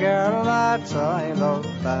to the girl that I love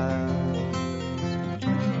best.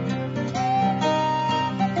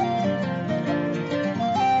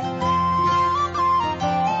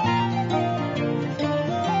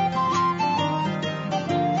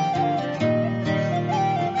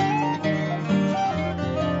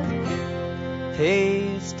 P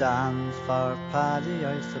stands for Paddy,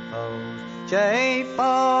 I suppose. J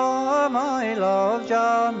for my love,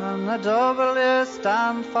 John, and the W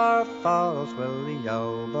stands for False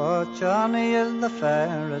Willie-O. But Johnny is the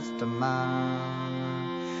fairest man.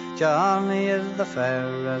 Johnny is the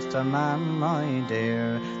fairest man, my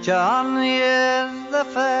dear. Johnny is the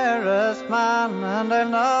fairest man, and I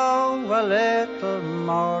know a little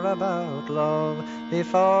more about love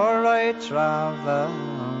before I travel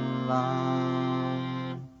on.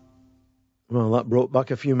 Well, that brought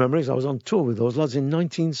back a few memories. I was on tour with those lads in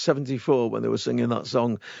 1974 when they were singing that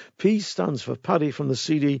song. P stands for Paddy from the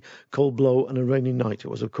CD Cold Blow and a Rainy Night. It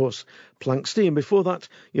was, of course, Planksty. And before that,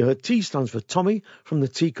 you heard T stands for Tommy from the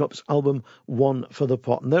Teacups album One for the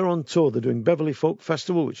Pot. And they're on tour. They're doing Beverley Folk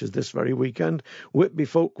Festival, which is this very weekend, Whitby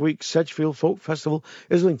Folk Week, Sedgefield Folk Festival,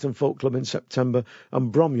 Islington Folk Club in September,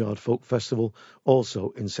 and Bromyard Folk Festival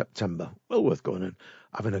also in September. Well worth going and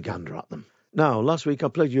having a gander at them. Now, last week I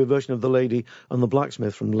played you a version of The Lady and the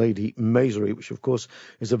Blacksmith from Lady Masery, which of course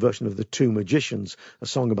is a version of The Two Magicians, a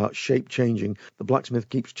song about shape changing. The blacksmith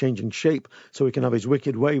keeps changing shape so he can have his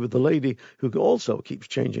wicked way with the lady, who also keeps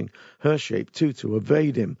changing her shape too to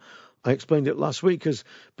evade him. I explained it last week as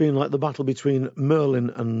being like the battle between Merlin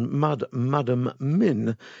and Madam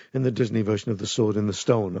Min in the Disney version of The Sword in the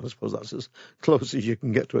Stone. I suppose that's as close as you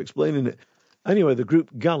can get to explaining it. Anyway, the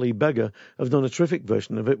group Galley Beggar have done a terrific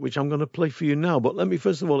version of it, which I'm going to play for you now. But let me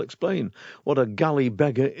first of all explain what a Galley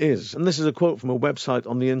Beggar is. And this is a quote from a website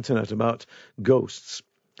on the internet about ghosts.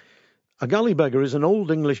 A galley beggar is an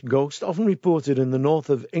old English ghost, often reported in the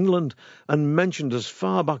north of England and mentioned as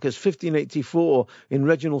far back as 1584 in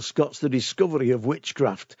Reginald Scott's The Discovery of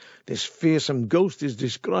Witchcraft. This fearsome ghost is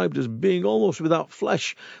described as being almost without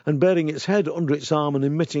flesh and bearing its head under its arm and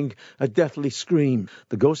emitting a deathly scream.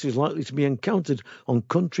 The ghost is likely to be encountered on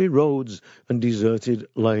country roads and deserted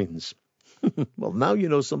lanes. Well, now you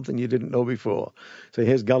know something you didn't know before. So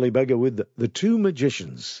here's Galley Beggar with The Two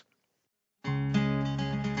Magicians.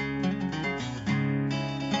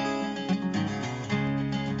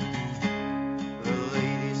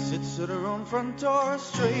 At her own front door,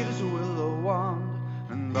 straight as a willow wand,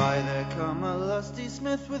 and by there come a lusty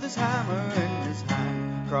smith with his hammer in his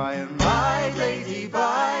hand, crying, "Bide, lady,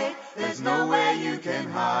 bide, there's nowhere you can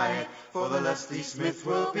hide, for the lusty smith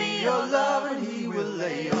will be your love, and he will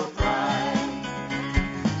lay your pride."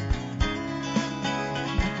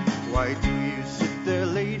 Why do you sit there,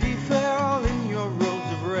 lady fair, all in your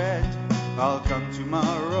robes of red? I'll come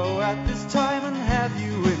tomorrow at this time and have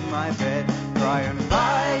you in my bed, crying,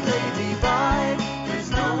 "Bide, lady, bide, there's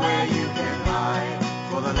nowhere you can hide,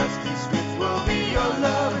 for the lusty smith will be your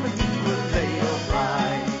love, and he will lay your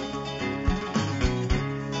pride."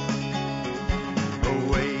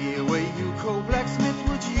 Away, away, you cold blacksmith,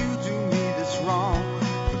 would you do me this wrong?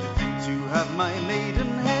 Would it do to have my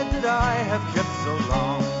maidenhead that I have kept so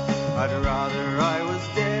long? I'd rather I was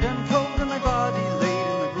dead and cold and my body laid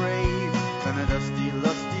in the grave, than a dusty,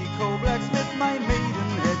 lusty cold blacksmith my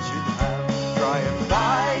maidenhead should have, crying,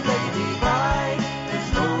 "Bide, lady, bide,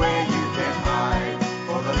 there's nowhere you can hide,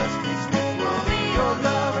 for the lusty smith will be your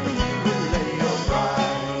love, and he will lay your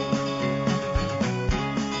pride."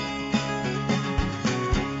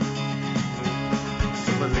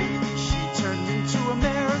 So the lady, she turned into a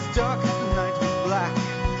mare as dark as the night was black,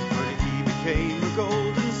 but he became a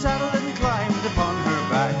golden saddle and climbed upon her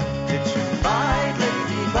back, ditching, "Bide,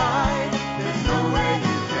 lady, bide, there's nowhere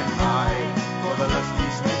you can hide, for the lusty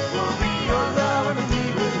smith will be your love, and he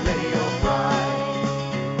will lay your pride."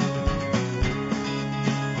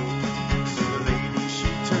 So the lady, she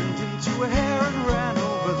turned into a hare and ran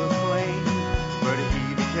over the plain, but he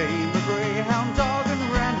became a greyhound dog and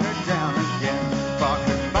ran her down again,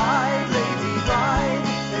 barking, "Bide, lady, bide,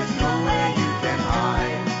 there's nowhere you can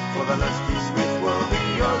hide, for the lusty smith will be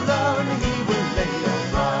your love, and he will lay your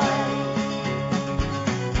pride."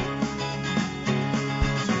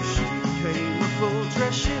 So she became a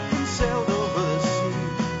full-dress ship and sailed over the sea,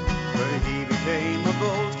 where he became a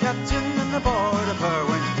bold captain, and aboard of her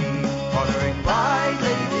went he, hollering, "Bide,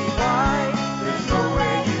 lady, bide, there's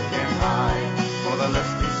nowhere you can hide, for the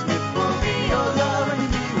lusty smith will be your love, and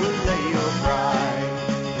he will lay your pride."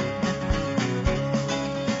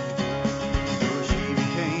 So she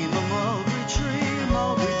became a mulberry tree in the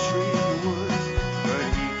woods, where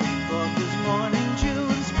he came forth his morning dew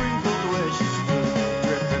and sprinkled where she stood,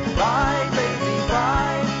 dripping, "Bide, lady,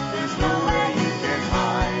 bide, there's nowhere you can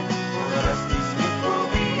hide, for the lusty smith will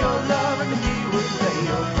be your love, and he will lay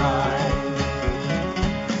your pride."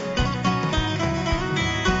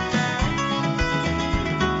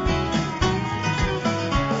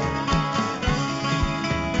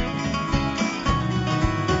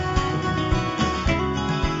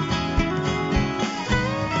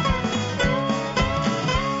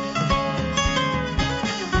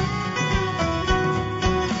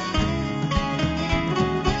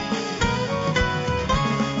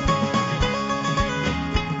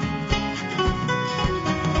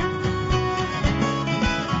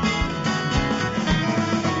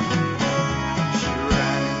 She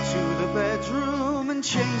ran into the bedroom and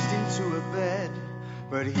changed into a bed,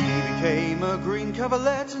 but he became a green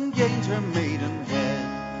coverlet and gained her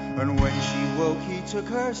maidenhead, And when she woke, he took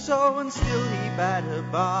her so, and still he bade her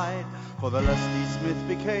bide. For the lusty smith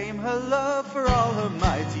became her love for all her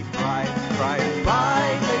mighty pride. Crying,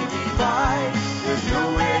 bide, lady, bide, there's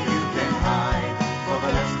nowhere you can hide. For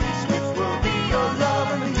the lusty smith will be your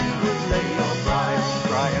love, and he will lay your bride.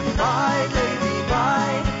 Crying, bide, lady,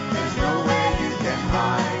 bide, there's nowhere you can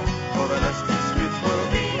hide. For the lusty smith will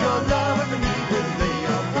be your love, and he will lay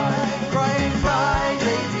your bride. Crying, bide,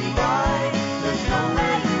 lady, bide, there's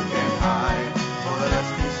nowhere you can hide. For the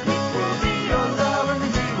lusty smith will be your love, and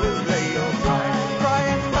he will lay your bride.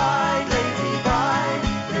 Crying, bide, lady, bide,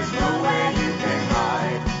 there's nowhere you can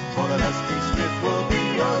hide. For the lusty smith will be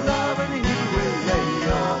your love, and he will lay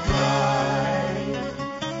your bride.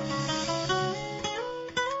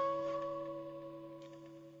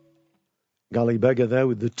 Gally Beggar there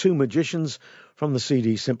with the Two Magicians from the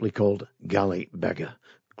CD simply called Gally Beggar.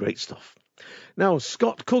 Great stuff. Now,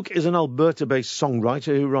 Scott Cook is an Alberta-based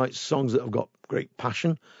songwriter who writes songs that have got great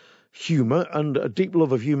passion, humour and a deep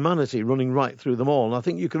love of humanity running right through them all. And I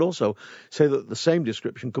think you could also say that the same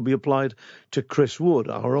description could be applied to Chris Wood,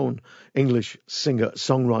 our own English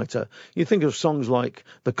singer-songwriter. You think of songs like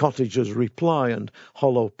The Cottager's Reply and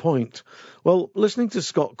Hollow Point. Well, listening to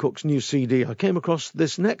Scott Cook's new CD, I came across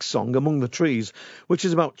this next song, Among the Trees, which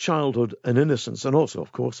is about childhood and innocence, and also,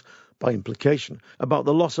 of course, by implication, about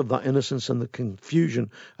the loss of that innocence and the confusion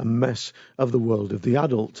and mess of the world of the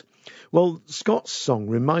adult. Well, Scott's song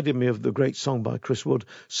reminded me of the great song by Chris Wood,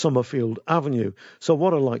 Summerfield Avenue. So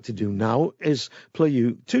what I'd like to do now is play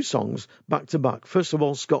you two songs back to back. First of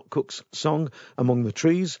all, Scott Cook's song, Among the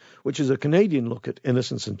Trees, which is a Canadian look at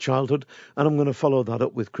innocence and childhood. And I'm going to follow that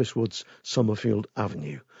up with Chris Wood's Summerfield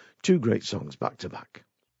Avenue. Two great songs back to back.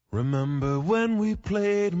 Remember when we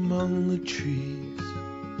played among the trees,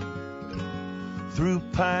 through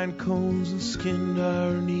pine cones and skinned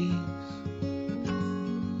our knees,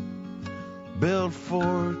 built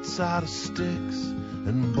forts out of sticks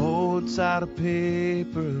and boats out of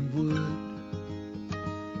paper and wood.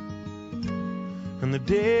 And the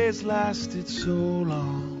days lasted so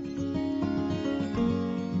long,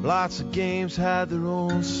 lots of games had their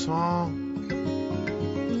own song.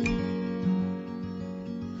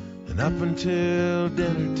 And up until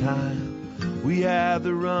dinner time, we had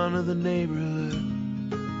the run of the neighborhood.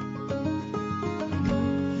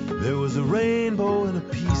 There was a rainbow in a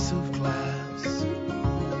piece of glass,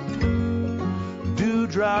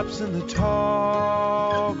 dewdrops in the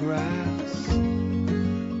tall grass,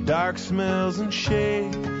 dark smells and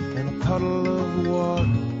shade, and a puddle of water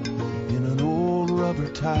in an old rubber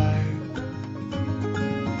tire,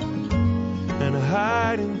 and a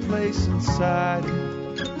hiding place inside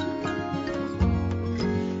it,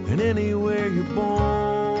 and anywhere your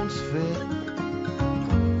bones fit.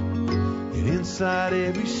 Inside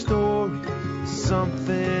every story is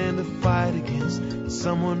something to fight against,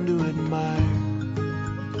 someone to admire.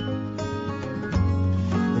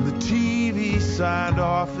 And the TV signed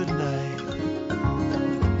off at night,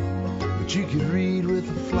 but you could read with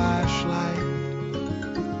a flashlight.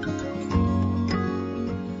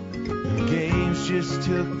 And the games just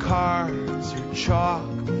took cards or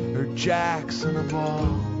chalk or jacks and a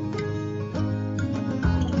ball.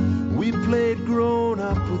 We played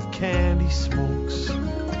grown-up with candy smokes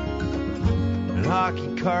and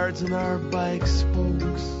hockey cards in our bike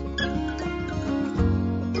spokes,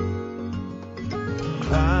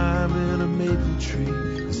 climbing a maple tree,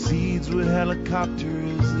 the seeds would helicopter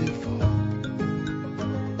as they fall.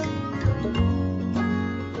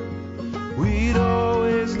 We'd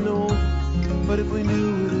always known, but if we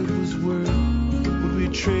knew what it was worth, would we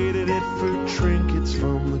traded it for trinkets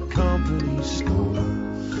from the company store?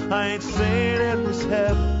 I ain't saying it was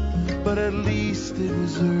heaven, but at least it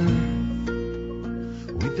was earth.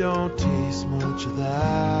 We don't taste much of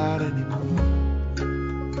that anymore.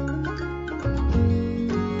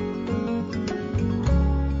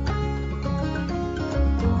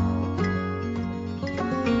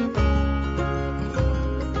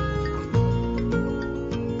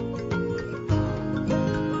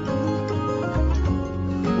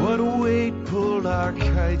 What weight pulled our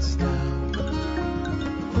kites down?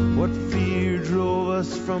 What fear drove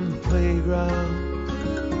us from the playground?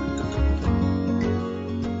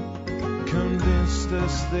 Convinced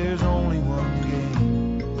us there's only one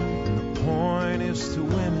game, and the point is to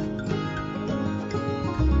win it.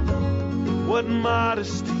 What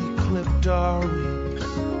modesty clipped our wings,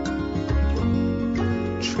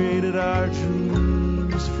 traded our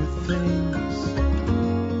dreams for things,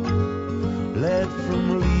 led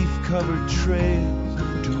from leaf-covered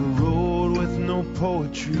trails to a road with no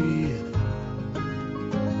poetry in it.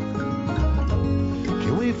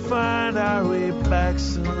 Can we we find our way back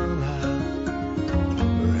somehow?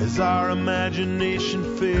 Or has our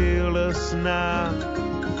imagination failed us now?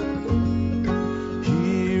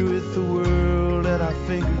 Here with the world at our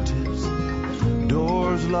fingertips,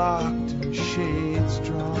 doors locked and shades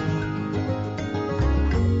drawn,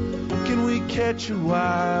 can we catch a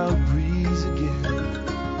wild breeze again?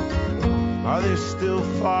 Are there still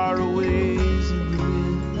faraways in the wind?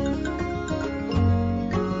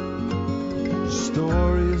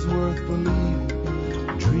 Stories worth believing,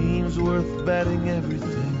 dreams worth betting everything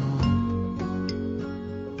on.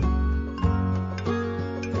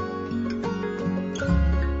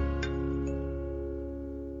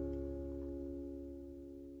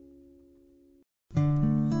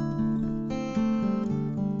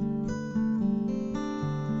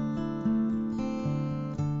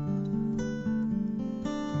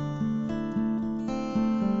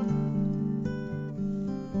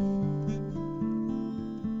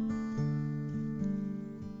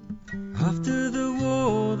 After the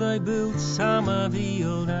war they built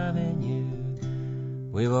Somerville Avenue.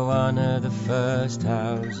 We were one of the first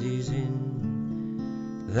houses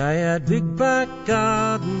in. They had big back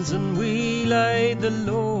gardens and we laid the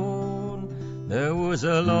lawn. There was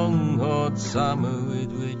a long hot summer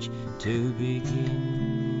with which to begin.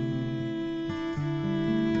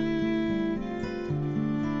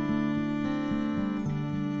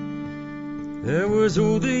 There was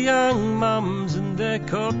all the young mums and their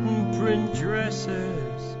cotton print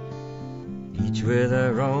dresses, each with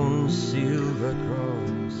her own silver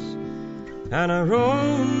cross and her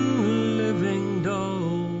own living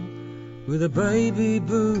doll with a baby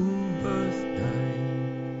boom birthday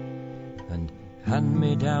and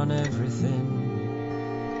hand-me-down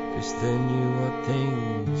everything, 'cause they knew what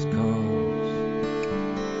things cost.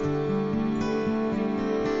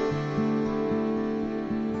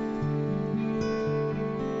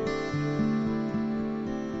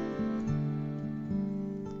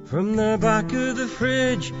 From the back of the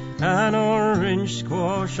fridge, an orange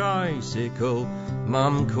squash icicle,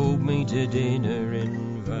 Mum called me to dinner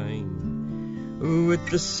in vain. With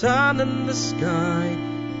the sun and the sky,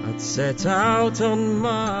 I'd set out on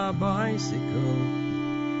my bicycle.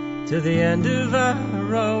 To the end of our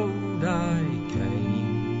road I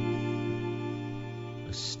came.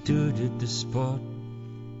 I stood at the spot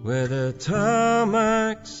where the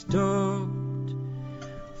tarmac stopped,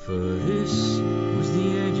 for this was the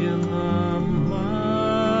edge of my mind.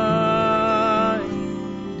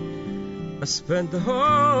 I spent the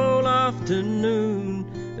whole afternoon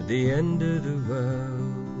at the end of the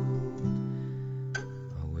world.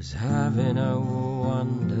 I was having a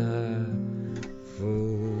wonderful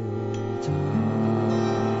time.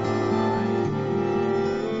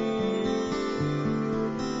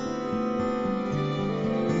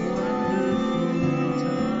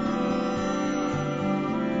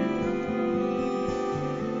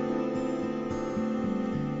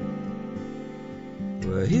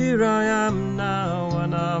 Well, here I am now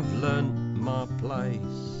and I've learnt my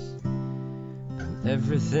place, and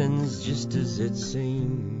everything's just as it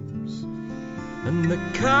seems, and the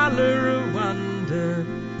colour of wonder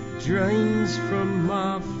drains from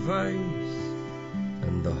my face,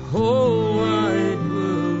 and the whole wide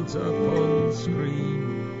world's up on screen.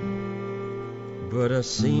 But I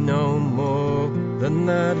see no more than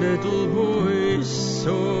that little boy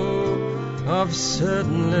saw. I've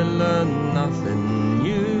certainly learned nothing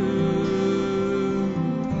new.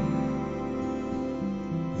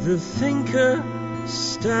 The thinker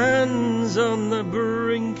stands on the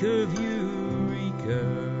brink of Eureka,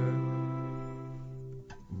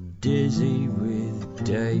 dizzy with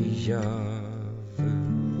deja vu.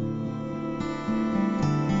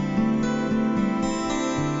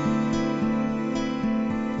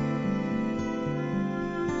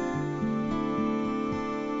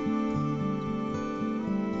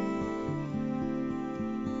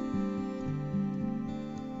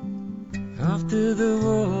 After the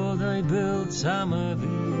war they built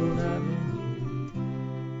Somerville Avenue.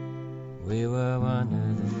 We were one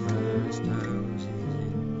of the first houses in.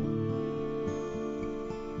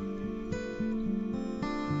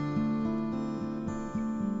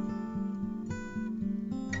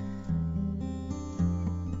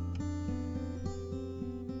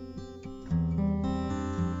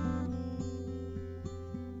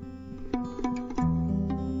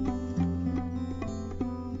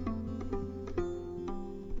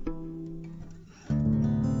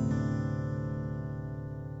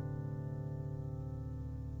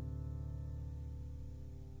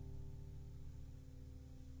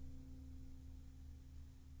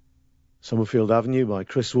 Summerfield Avenue by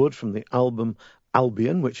Chris Wood from the album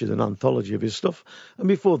Albion, which is an anthology of his stuff, and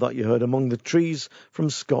before that you heard Among the Trees from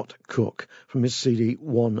Scott Cook from his CD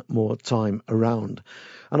One More Time Around.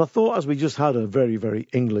 And I thought, as we just had a very, very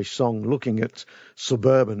English song looking at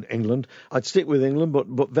suburban England, I'd stick with England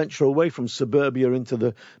but venture away from suburbia into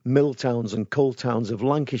the mill towns and coal towns of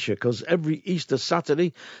Lancashire, because every Easter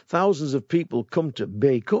Saturday thousands of people come to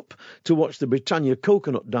Bacup to watch the Britannia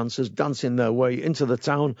coconut dancers dancing their way into the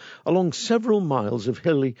town along several miles of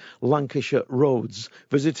hilly Lancashire roads,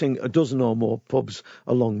 visiting a dozen or more pubs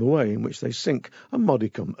along the way, in which they sink a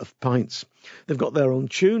modicum of pints. They've got their own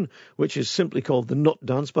tune, which is simply called the Nut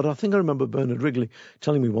Dance, but I think I remember Bernard Wrigley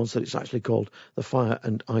telling me once that it's actually called the Fire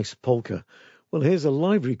and Ice Polka. Well, here's a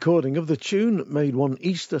live recording of the tune made one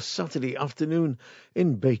Easter Saturday afternoon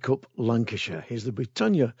in Bacup, Lancashire. Here's the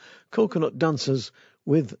Britannia Coconut Dancers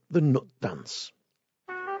with the Nut Dance.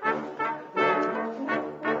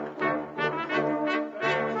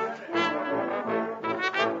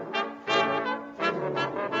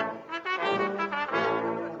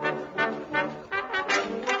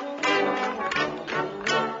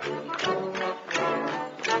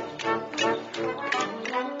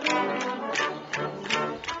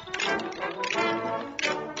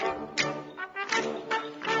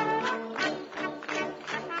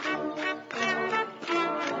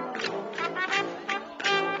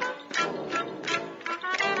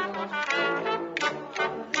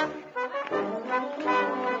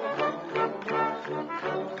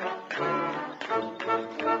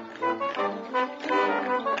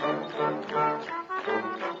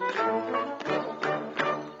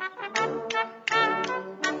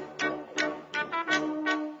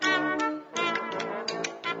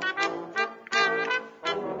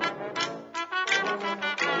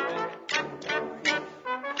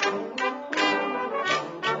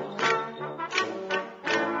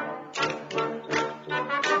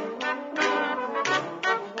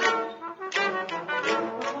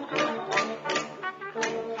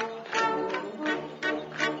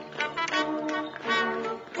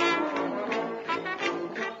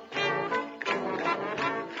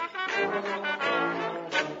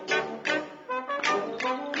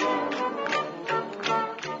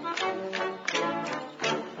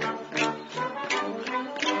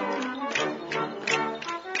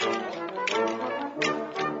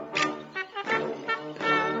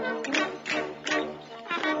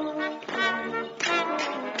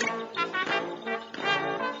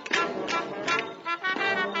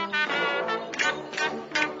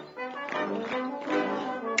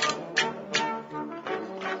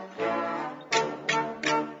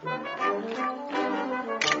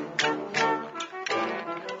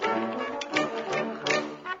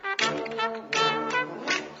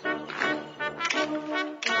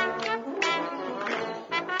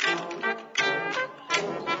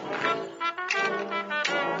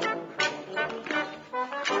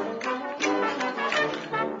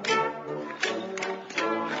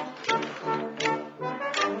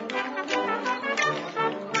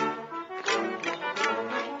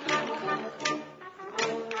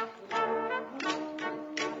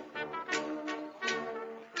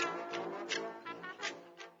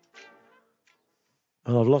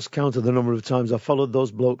 And I've lost count of the number of times I followed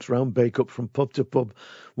those blokes round Bacup from pub to pub,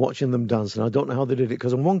 watching them dance. And I don't know how they did it,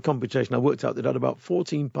 because in one computation I worked out they'd had about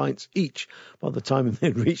 14 pints each by the time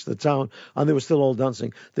they'd reached the town, and they were still all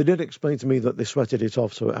dancing. They did explain to me that they sweated it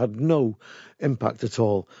off, so it had no impact at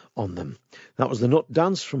all on them. That was the Nut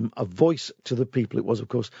Dance from A Voice to the People. It was, of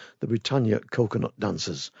course, the Britannia Coconut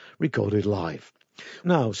Dancers, recorded live.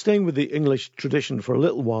 Now, staying with the English tradition for a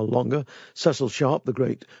little while longer, Cecil Sharp, the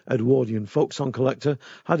great Edwardian folk song collector,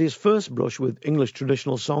 had his first brush with English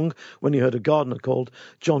traditional song when he heard a gardener called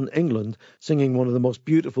John England singing one of the most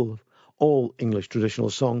beautiful of all English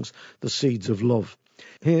traditional songs, The Seeds of Love.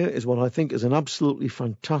 Here is what I think is an absolutely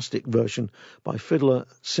fantastic version by fiddler,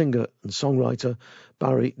 singer and songwriter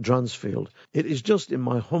Barry Dransfield. It is just, in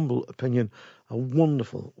my humble opinion, a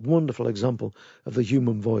wonderful, wonderful example of the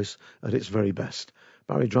human voice at its very best.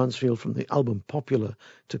 Barry Dransfield from the album Popular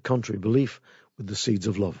to Contrary Belief with The Seeds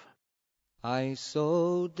of Love. I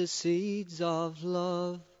sowed the seeds of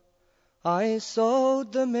love, I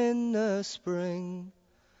sowed them in the spring,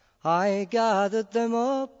 I gathered them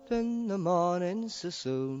up in the morning so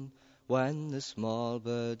soon, when the small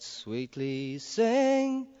birds sweetly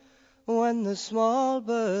sing, when the small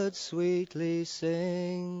birds sweetly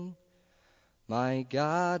sing. My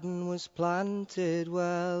garden was planted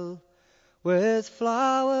well, with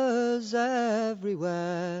flowers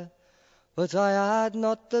everywhere, but I had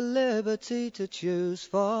not the liberty to choose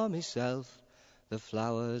for myself the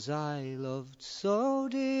flowers I loved so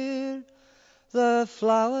dear, the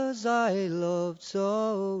flowers I loved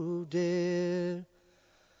so dear.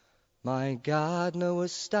 My gardener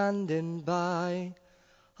was standing by.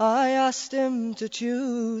 I asked him to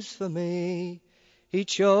choose for me. He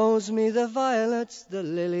chose me the violets, the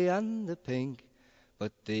lily and the pink.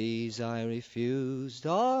 But these I refused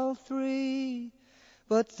all three.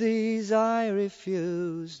 But these I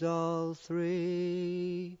refused all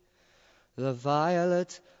three. The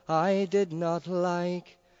violet I did not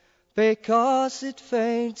like, because it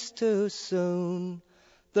fades too soon.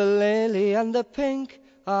 The lily and the pink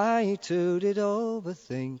I too did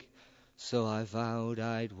overthink. So I vowed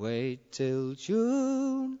I'd wait till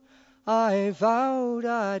June. I vowed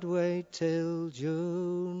I'd wait till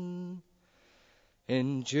June.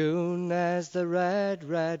 In June there's the red,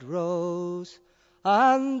 red rose,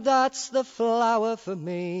 and that's the flower for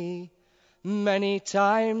me. Many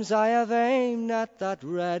times I have aimed at that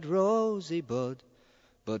red rosy bud,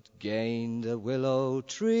 but gained the willow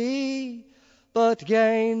tree, but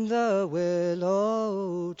gained the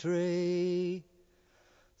willow tree.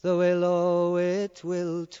 The willow it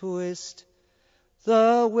will twist,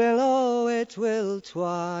 the willow it will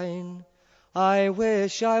twine. I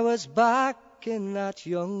wish I was back in that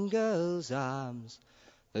young girl's arms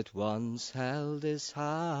that once held this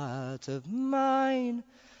heart of mine,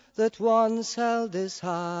 that once held this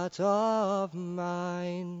heart of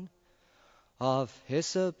mine. Of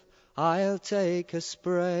hyssop I'll take a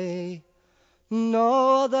spray,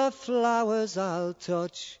 no other flowers I'll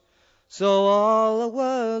touch, so all the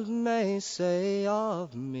world may say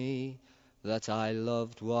of me that I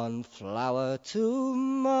loved one flower too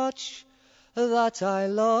much, that I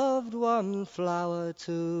loved one flower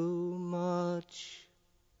too much.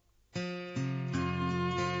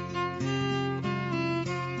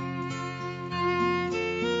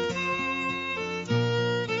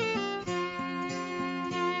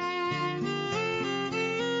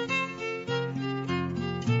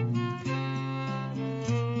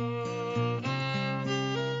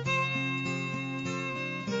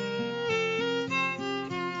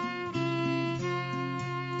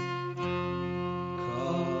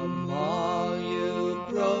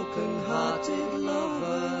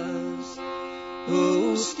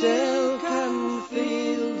 Who still can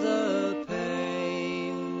feel the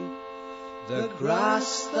pain, the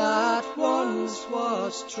grass that once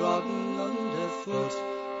was trodden underfoot,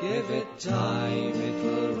 give it time, it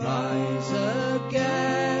will rise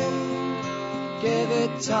again, give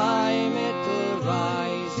it time, it will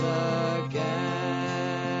rise again.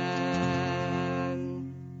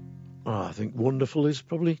 I think wonderful is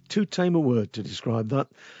probably too tame a word to describe that.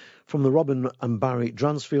 From the Robin and Barry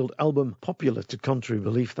Dransfield album, Popular to Contrary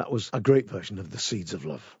Belief, that was a great version of The Seeds of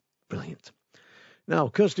Love. Brilliant. Now,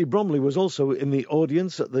 Kirsty Bromley was also in the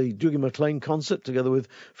audience at the Dougie MacLean concert, together with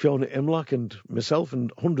Fiona Imlach and myself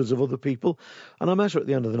and hundreds of other people. And I met her at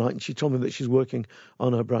the end of the night, and she told me that she's working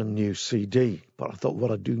on her brand new CD. But I thought what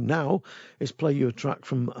I'd do now is play you a track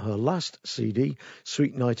from her last CD,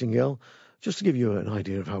 Sweet Nightingale, just to give you an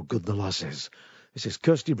idea of how good the lass is. This is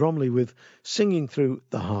Kirsty Bromley with Singing Through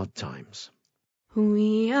the Hard Times.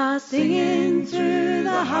 We are singing through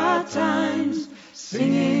the hard times,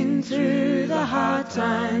 singing through the hard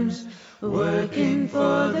times, working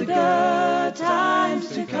for the good times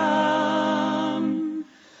to come.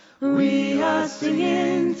 We are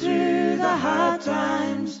singing through the hard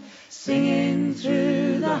times, singing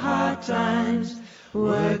through the hard times,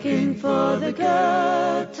 working for the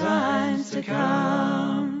good times to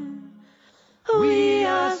come. We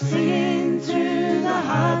are singing through the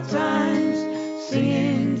hard times,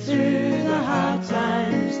 singing through the hard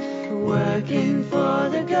times, working for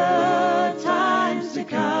the good times to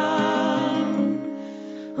come.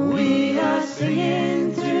 We are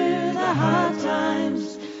singing through the hard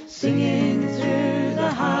times, singing through the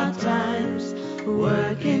hard times,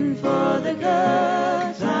 working for the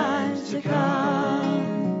good times to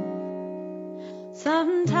come.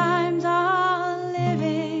 Sometimes our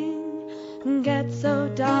living gets so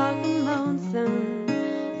dark and lonesome,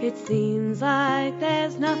 it seems like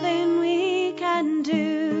there's nothing we can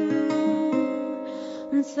do.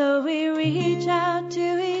 And so we reach out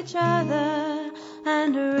to each other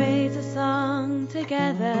and raise a song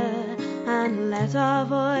together and let our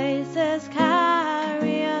voices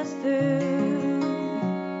carry us through.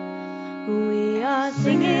 We are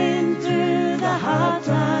singing through the hard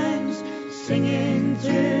times, singing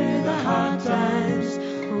through the hard times,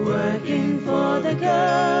 working for the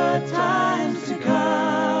good times to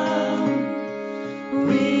come.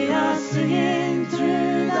 We are singing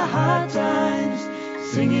through the hard times,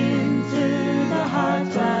 singing through the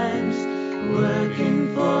hard times,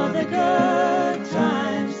 working for the good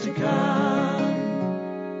times to come.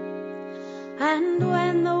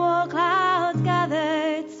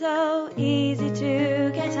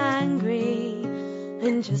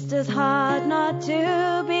 trying just as hard not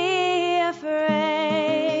to be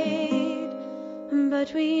afraid.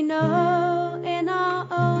 But we know in our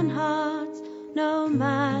own hearts, no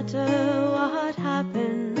matter what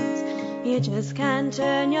happens, you just can't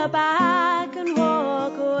turn your back and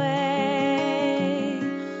walk away.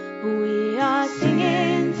 We are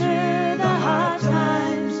singing through the hard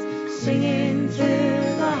times, singing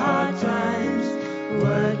through the hard times,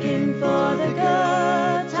 working for the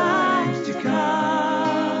good times to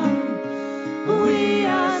come. We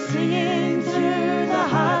are singing through the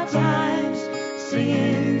hard times,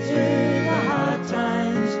 singing through the hard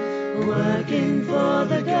times, working for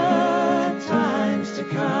the good times to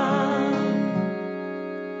come.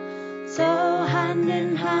 So hand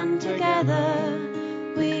in hand together,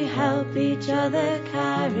 we help each other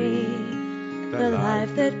carry the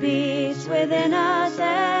life that beats within us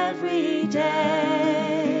every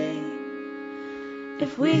day.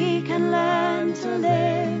 If we can learn to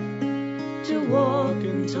live, to walk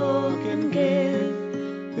and talk and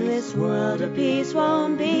give, this world of peace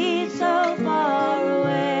won't be so far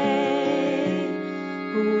away.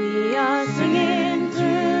 We are singing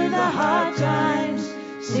through the hard times,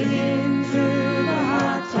 singing through the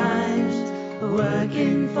hard times,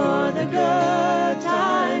 working for the good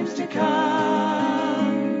times to come.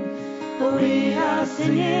 We are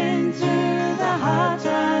singing through the hard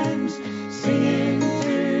times, singing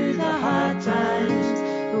through the hard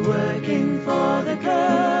times, working for the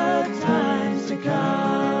good times to come.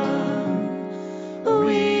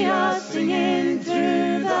 We are singing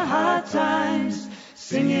through the hard times,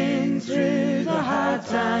 singing through the hard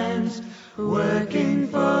times, working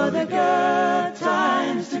for the good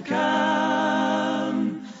times to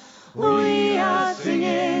come. We are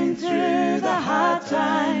singing through the hard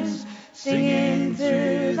times, singing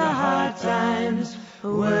through the hard times,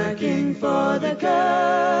 working for the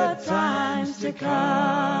good times to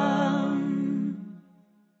come.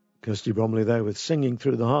 Kirsty Bromley there with Singing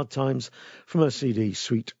Through the Hard Times from her CD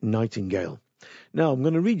Sweet Nightingale. Now, I'm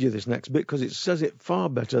going to read you this next bit because it says it far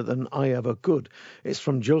better than I ever could. It's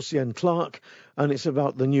from Josiane Clarke, and it's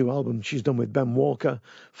about the new album she's done with Ben Walker,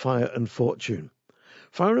 Fire and Fortune.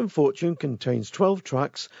 Fire and Fortune contains 12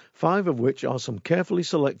 tracks, 5 of which are some carefully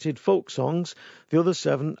selected folk songs. The other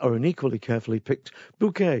 7 are an equally carefully picked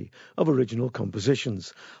bouquet of original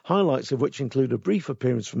compositions, highlights of which include a brief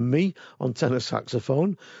appearance from me on tenor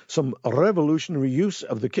saxophone, some revolutionary use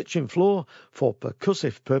of the kitchen floor for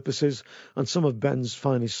percussive purposes, and some of Ben's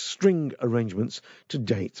finest string arrangements to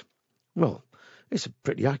date. Well, it's a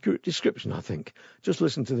pretty accurate description, I think. Just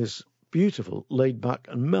listen to this beautiful, laid-back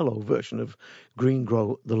and mellow version of Green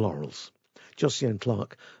Grow the Laurels. Josiane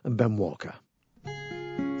Clarke and Ben Walker.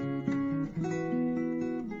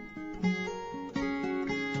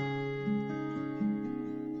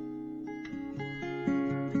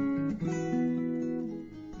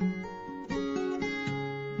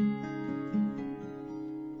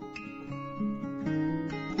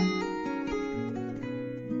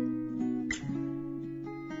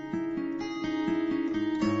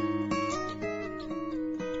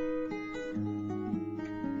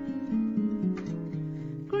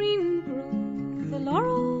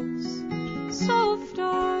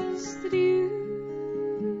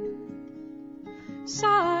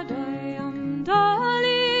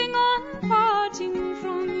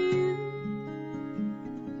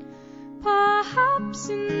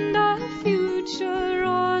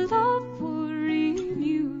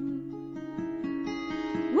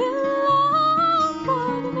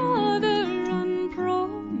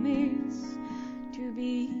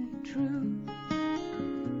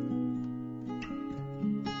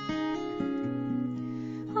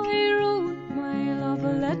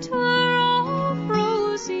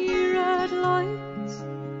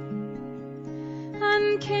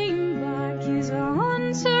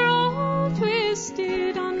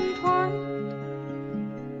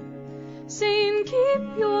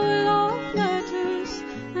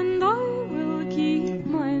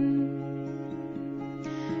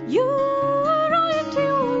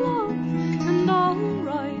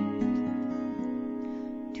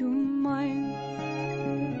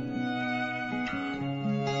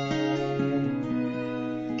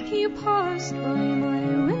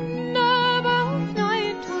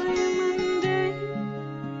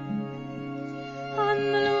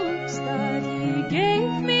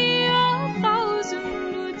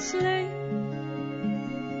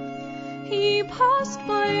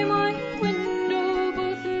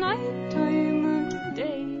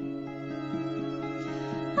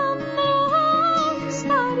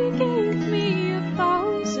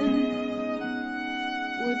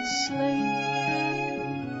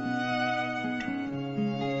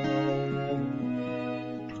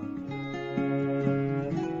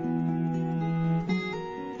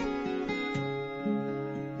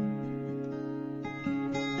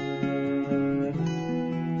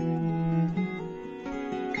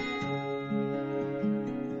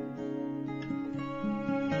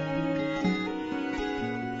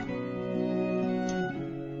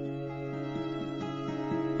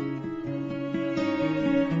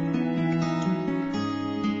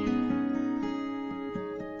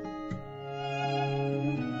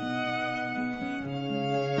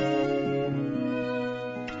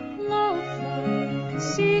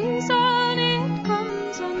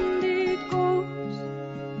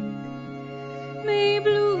 may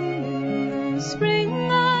bloom in the spring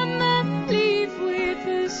and then leave with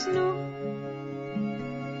the snow.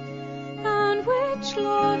 And which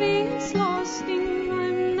love is lasting,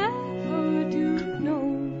 I'm never to know.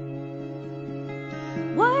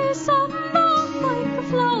 Why some love like a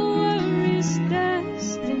flower is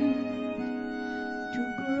destined to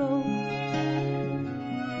grow.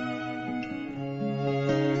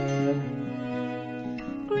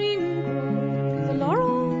 Green grow the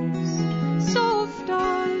laurels, soft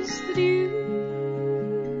as the dew.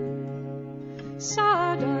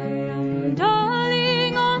 Sad I am,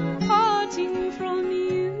 darling, on parting from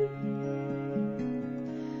you.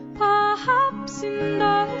 Perhaps in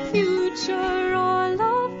the future our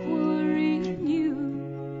love will renew.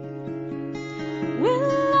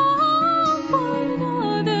 We'll love one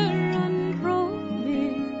another and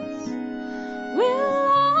promise. We'll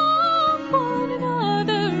love one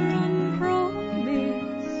another and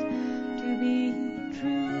promise to be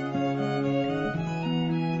true.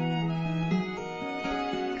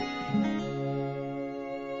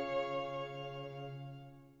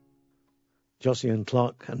 Jocelyn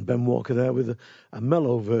Clark and Ben Walker there with a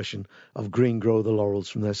mellow version of Green Grow the Laurels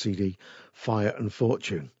from their CD Fire and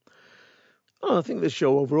Fortune. Oh, I think this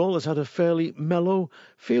show overall has had a fairly mellow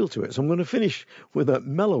feel to it, so I'm going to finish with a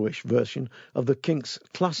mellowish version of the Kinks'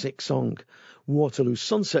 classic song Waterloo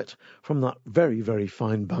Sunset from that very, very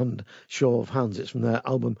fine band Show of Hands. It's from their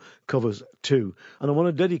album Covers 2, and I want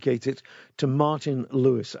to dedicate it to Martin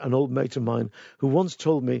Lewis, an old mate of mine who once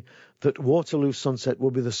told me that Waterloo Sunset will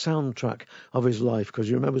be the soundtrack of his life, because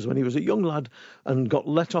he remembers when he was a young lad and got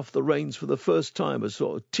let off the reins for the first time, as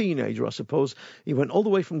sort of teenager, I suppose. He went all the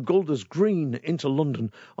way from Golders Green into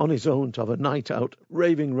London on his own to have a night out,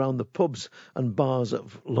 raving round the pubs and bars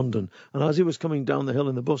of London. And as he was coming down the hill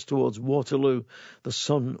in the bus towards Waterloo, the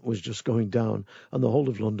sun was just going down and the whole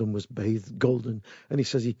of London was bathed golden. And he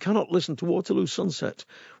says he cannot listen to Waterloo Sunset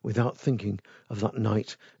without thinking of that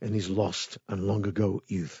night in his lost and long ago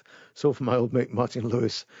youth. So for my old mate Martin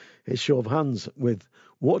Lewis, his Show of Hands with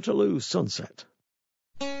Waterloo Sunset.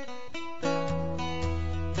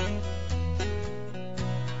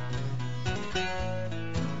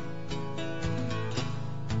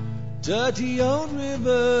 Dirty old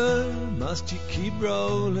river, must you keep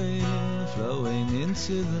rolling, flowing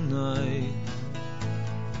into the night?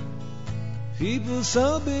 People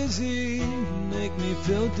so busy, make me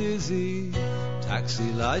feel dizzy,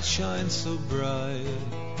 taxi lights shine so bright.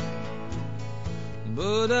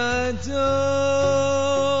 But I don't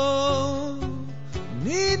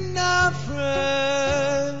need no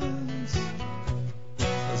friends,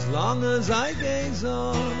 as long as I gaze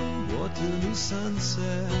on Waterloo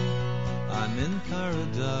sunset, I'm in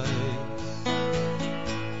paradise.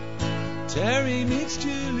 Terry meets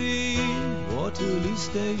Julie, Waterloo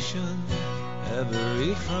Station,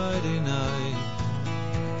 every Friday night.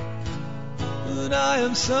 But I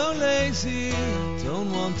am so lazy,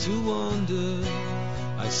 don't want to wander,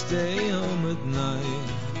 I stay home at night.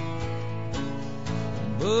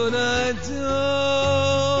 But I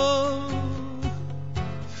don't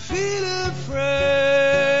feel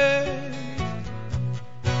afraid,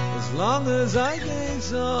 as long as I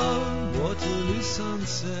gaze on Waterloo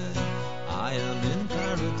sunset, I am in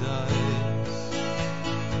paradise.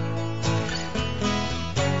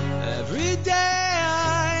 Every day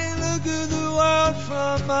I look at the world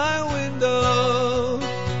from my window.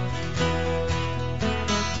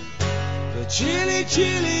 The chilly,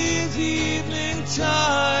 chilly is evening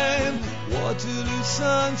time. Waterloo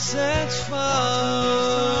sunset's fine.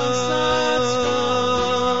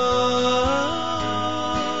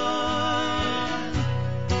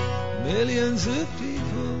 Millions of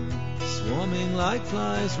people swarming like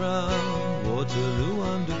flies round Waterloo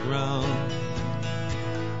Underground.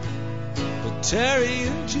 But Terry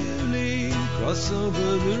and Julie cross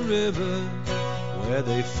over the river where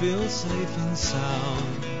they feel safe and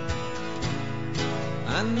sound.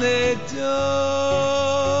 And they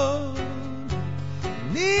don't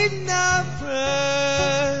need no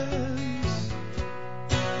friends,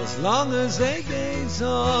 as long as they gaze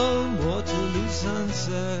on Waterloo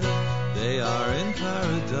sunset, they are in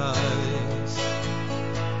paradise.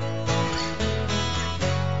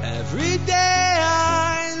 Every day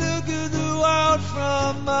I look at the world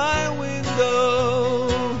from my window.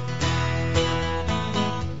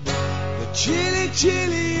 The chilly,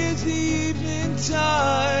 chilly is the evening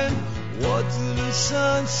time. Waterloo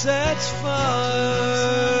sunset's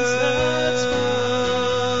fine.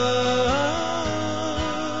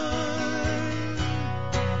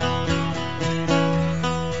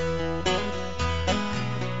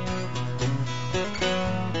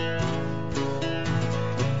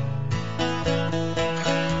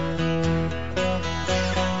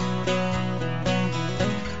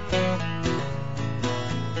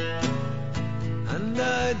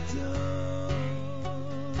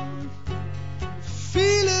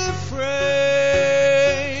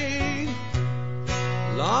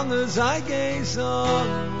 long as I gaze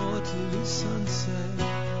on Waterloo sunset,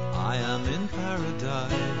 I am in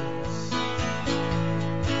paradise.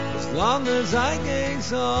 As long as I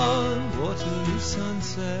gaze on Waterloo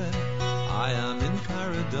sunset, I am in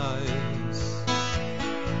paradise.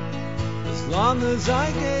 As long as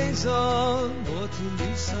I gaze on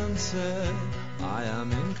Waterloo sunset, I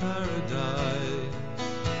am in paradise.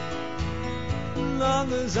 As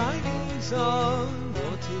long as I gaze on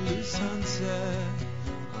Waterloo sunset,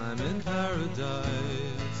 I'm in paradise.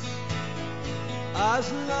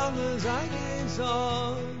 As long as I gaze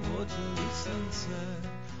on Waterloo sunset,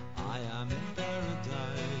 I am in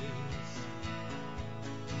paradise.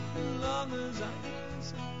 As long as I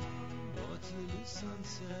gaze on Waterloo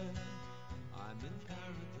sunset, I'm in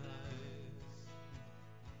paradise.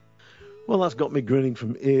 Well, that's got me grinning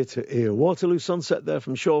from ear to ear. Waterloo Sunset there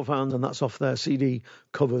from Show of Hands, and that's off their CD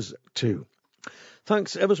Covers too.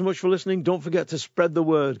 Thanks ever so much for listening. Don't forget to spread the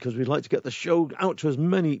word, because we'd like to get the show out to as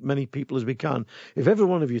many people as we can. If every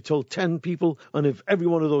one of you told 10 people, and if every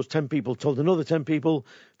one of those 10 people told another 10 people,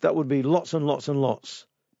 that would be lots and lots and lots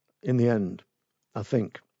in the end, I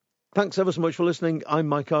think. Thanks ever so much for listening. I'm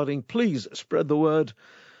Mike Harding. Please spread the word,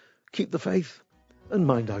 keep the faith, and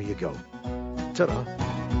mind how you go.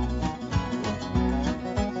 Ta-ra.